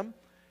 inviting them.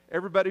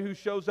 Everybody who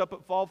shows up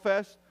at Fall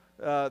Fest,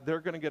 they're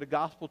going to get a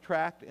gospel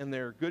tract in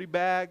their goodie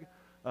bag.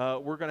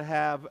 We're going to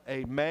have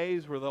a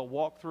maze where they'll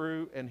walk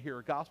through and hear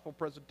a gospel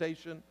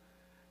presentation.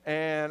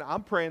 And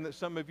I'm praying that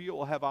some of you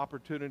will have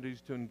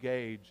opportunities to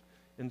engage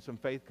in some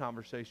faith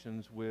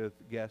conversations with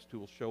guests who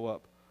will show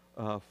up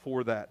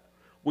for that.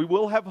 We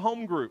will have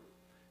home group.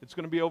 It's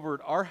going to be over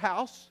at our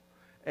house,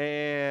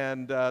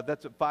 and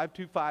that's at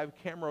 525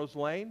 Camrose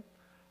Lane.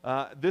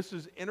 This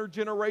is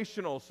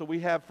intergenerational, so we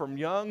have from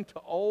young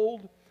to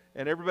old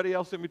and everybody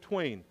else in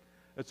between.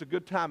 It's a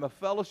good time of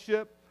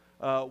fellowship.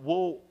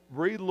 We'll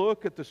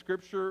re-look at the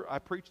scripture I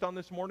preached on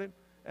this morning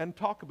and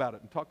talk about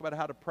it, and talk about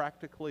how to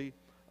practically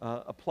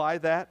apply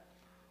that.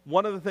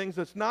 One of the things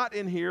that's not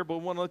in here, but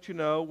we want to let you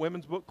know,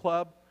 Women's Book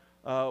Club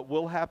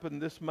will happen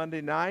this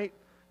Monday night,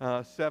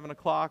 7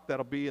 o'clock.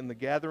 That'll be in the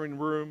gathering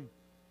room.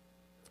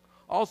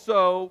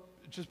 Also,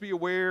 just be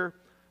aware,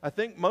 I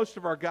think most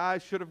of our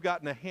guys should have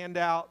gotten a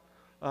handout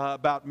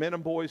about Men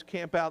and Boys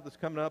Camp Out that's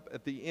coming up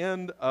at the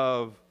end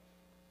of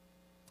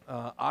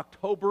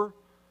October.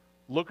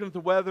 Looking at the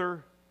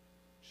weather,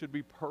 should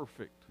be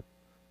perfect.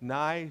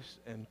 Nice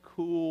and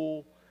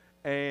cool,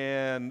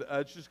 and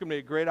it's just going to be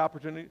a great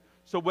opportunity.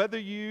 So whether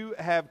you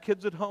have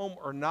kids at home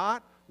or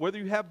not, whether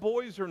you have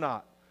boys or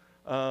not,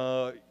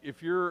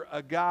 if you're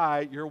a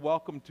guy, you're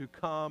welcome to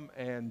come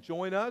and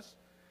join us.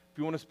 If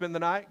you want to spend the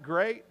night,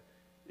 great.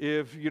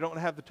 If you don't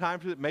have the time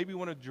for it, maybe you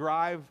want to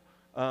drive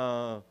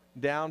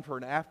down for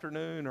an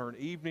afternoon or an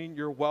evening,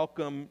 you're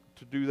welcome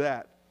to do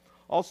that.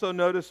 Also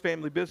notice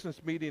family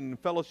business meeting and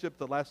fellowship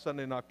the last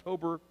Sunday in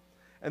October.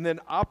 And then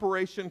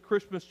Operation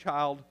Christmas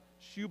Child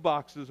shoe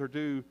boxes are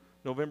due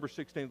November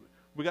 16th.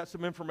 We got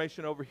some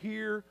information over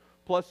here,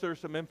 plus there's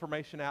some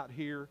information out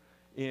here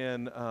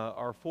in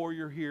our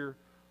foyer here.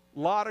 A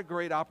lot of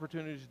great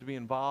opportunities to be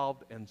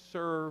involved and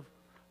serve.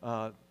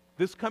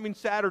 This coming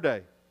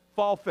Saturday,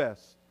 Fall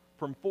Fest,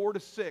 from 4 to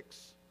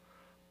 6,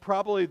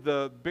 probably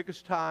the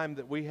biggest time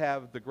that we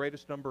have the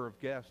greatest number of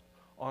guests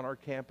on our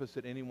campus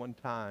at any one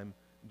time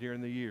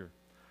during the year.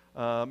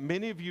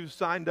 Many of you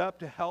signed up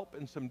to help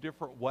in some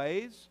different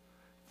ways.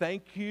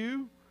 Thank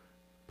you.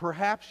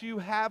 Perhaps you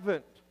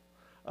haven't.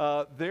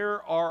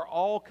 There are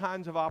all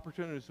kinds of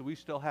opportunities that we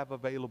still have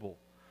available.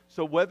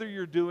 So whether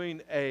you're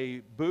doing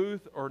a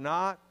booth or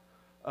not,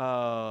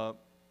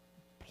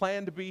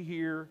 plan to be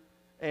here,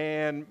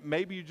 and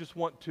maybe you just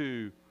want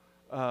to,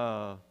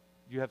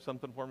 you have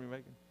something for me,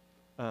 Megan?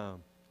 I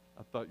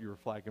thought you were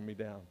flagging me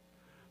down.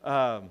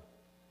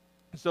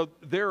 So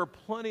there are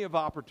plenty of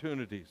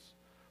opportunities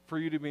for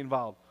you to be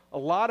involved. A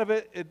lot of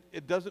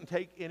it doesn't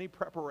take any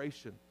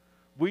preparation.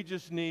 We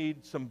just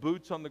need some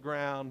boots on the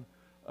ground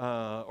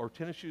or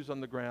tennis shoes on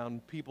the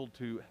ground, people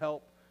to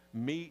help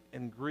meet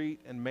and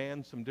greet and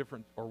man some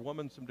different, or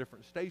woman some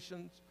different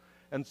stations.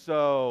 And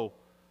so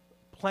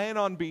plan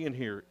on being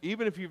here.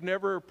 Even if you've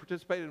never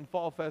participated in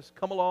Fall Fest,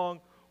 come along.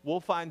 We'll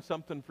find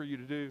something for you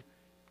to do.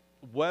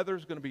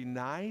 Weather's going to be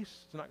nice.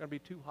 It's not going to be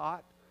too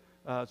hot.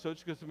 So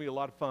it's going to be a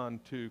lot of fun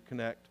to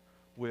connect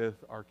with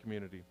our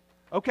community.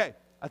 Okay,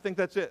 I think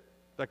that's it.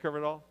 Did I cover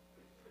it all?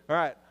 All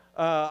right.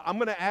 I'm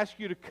going to ask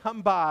you to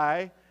come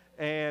by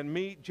and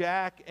meet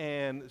Jack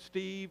and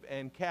Steve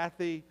and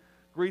Kathy.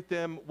 Greet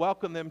them,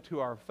 welcome them to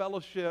our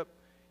fellowship,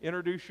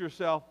 introduce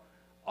yourself.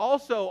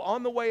 Also,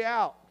 on the way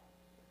out,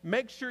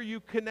 make sure you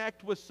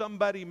connect with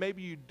somebody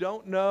maybe you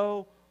don't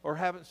know or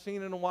haven't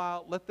seen in a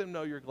while. Let them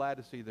know you're glad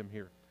to see them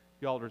here.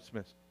 Y'all are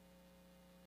dismissed.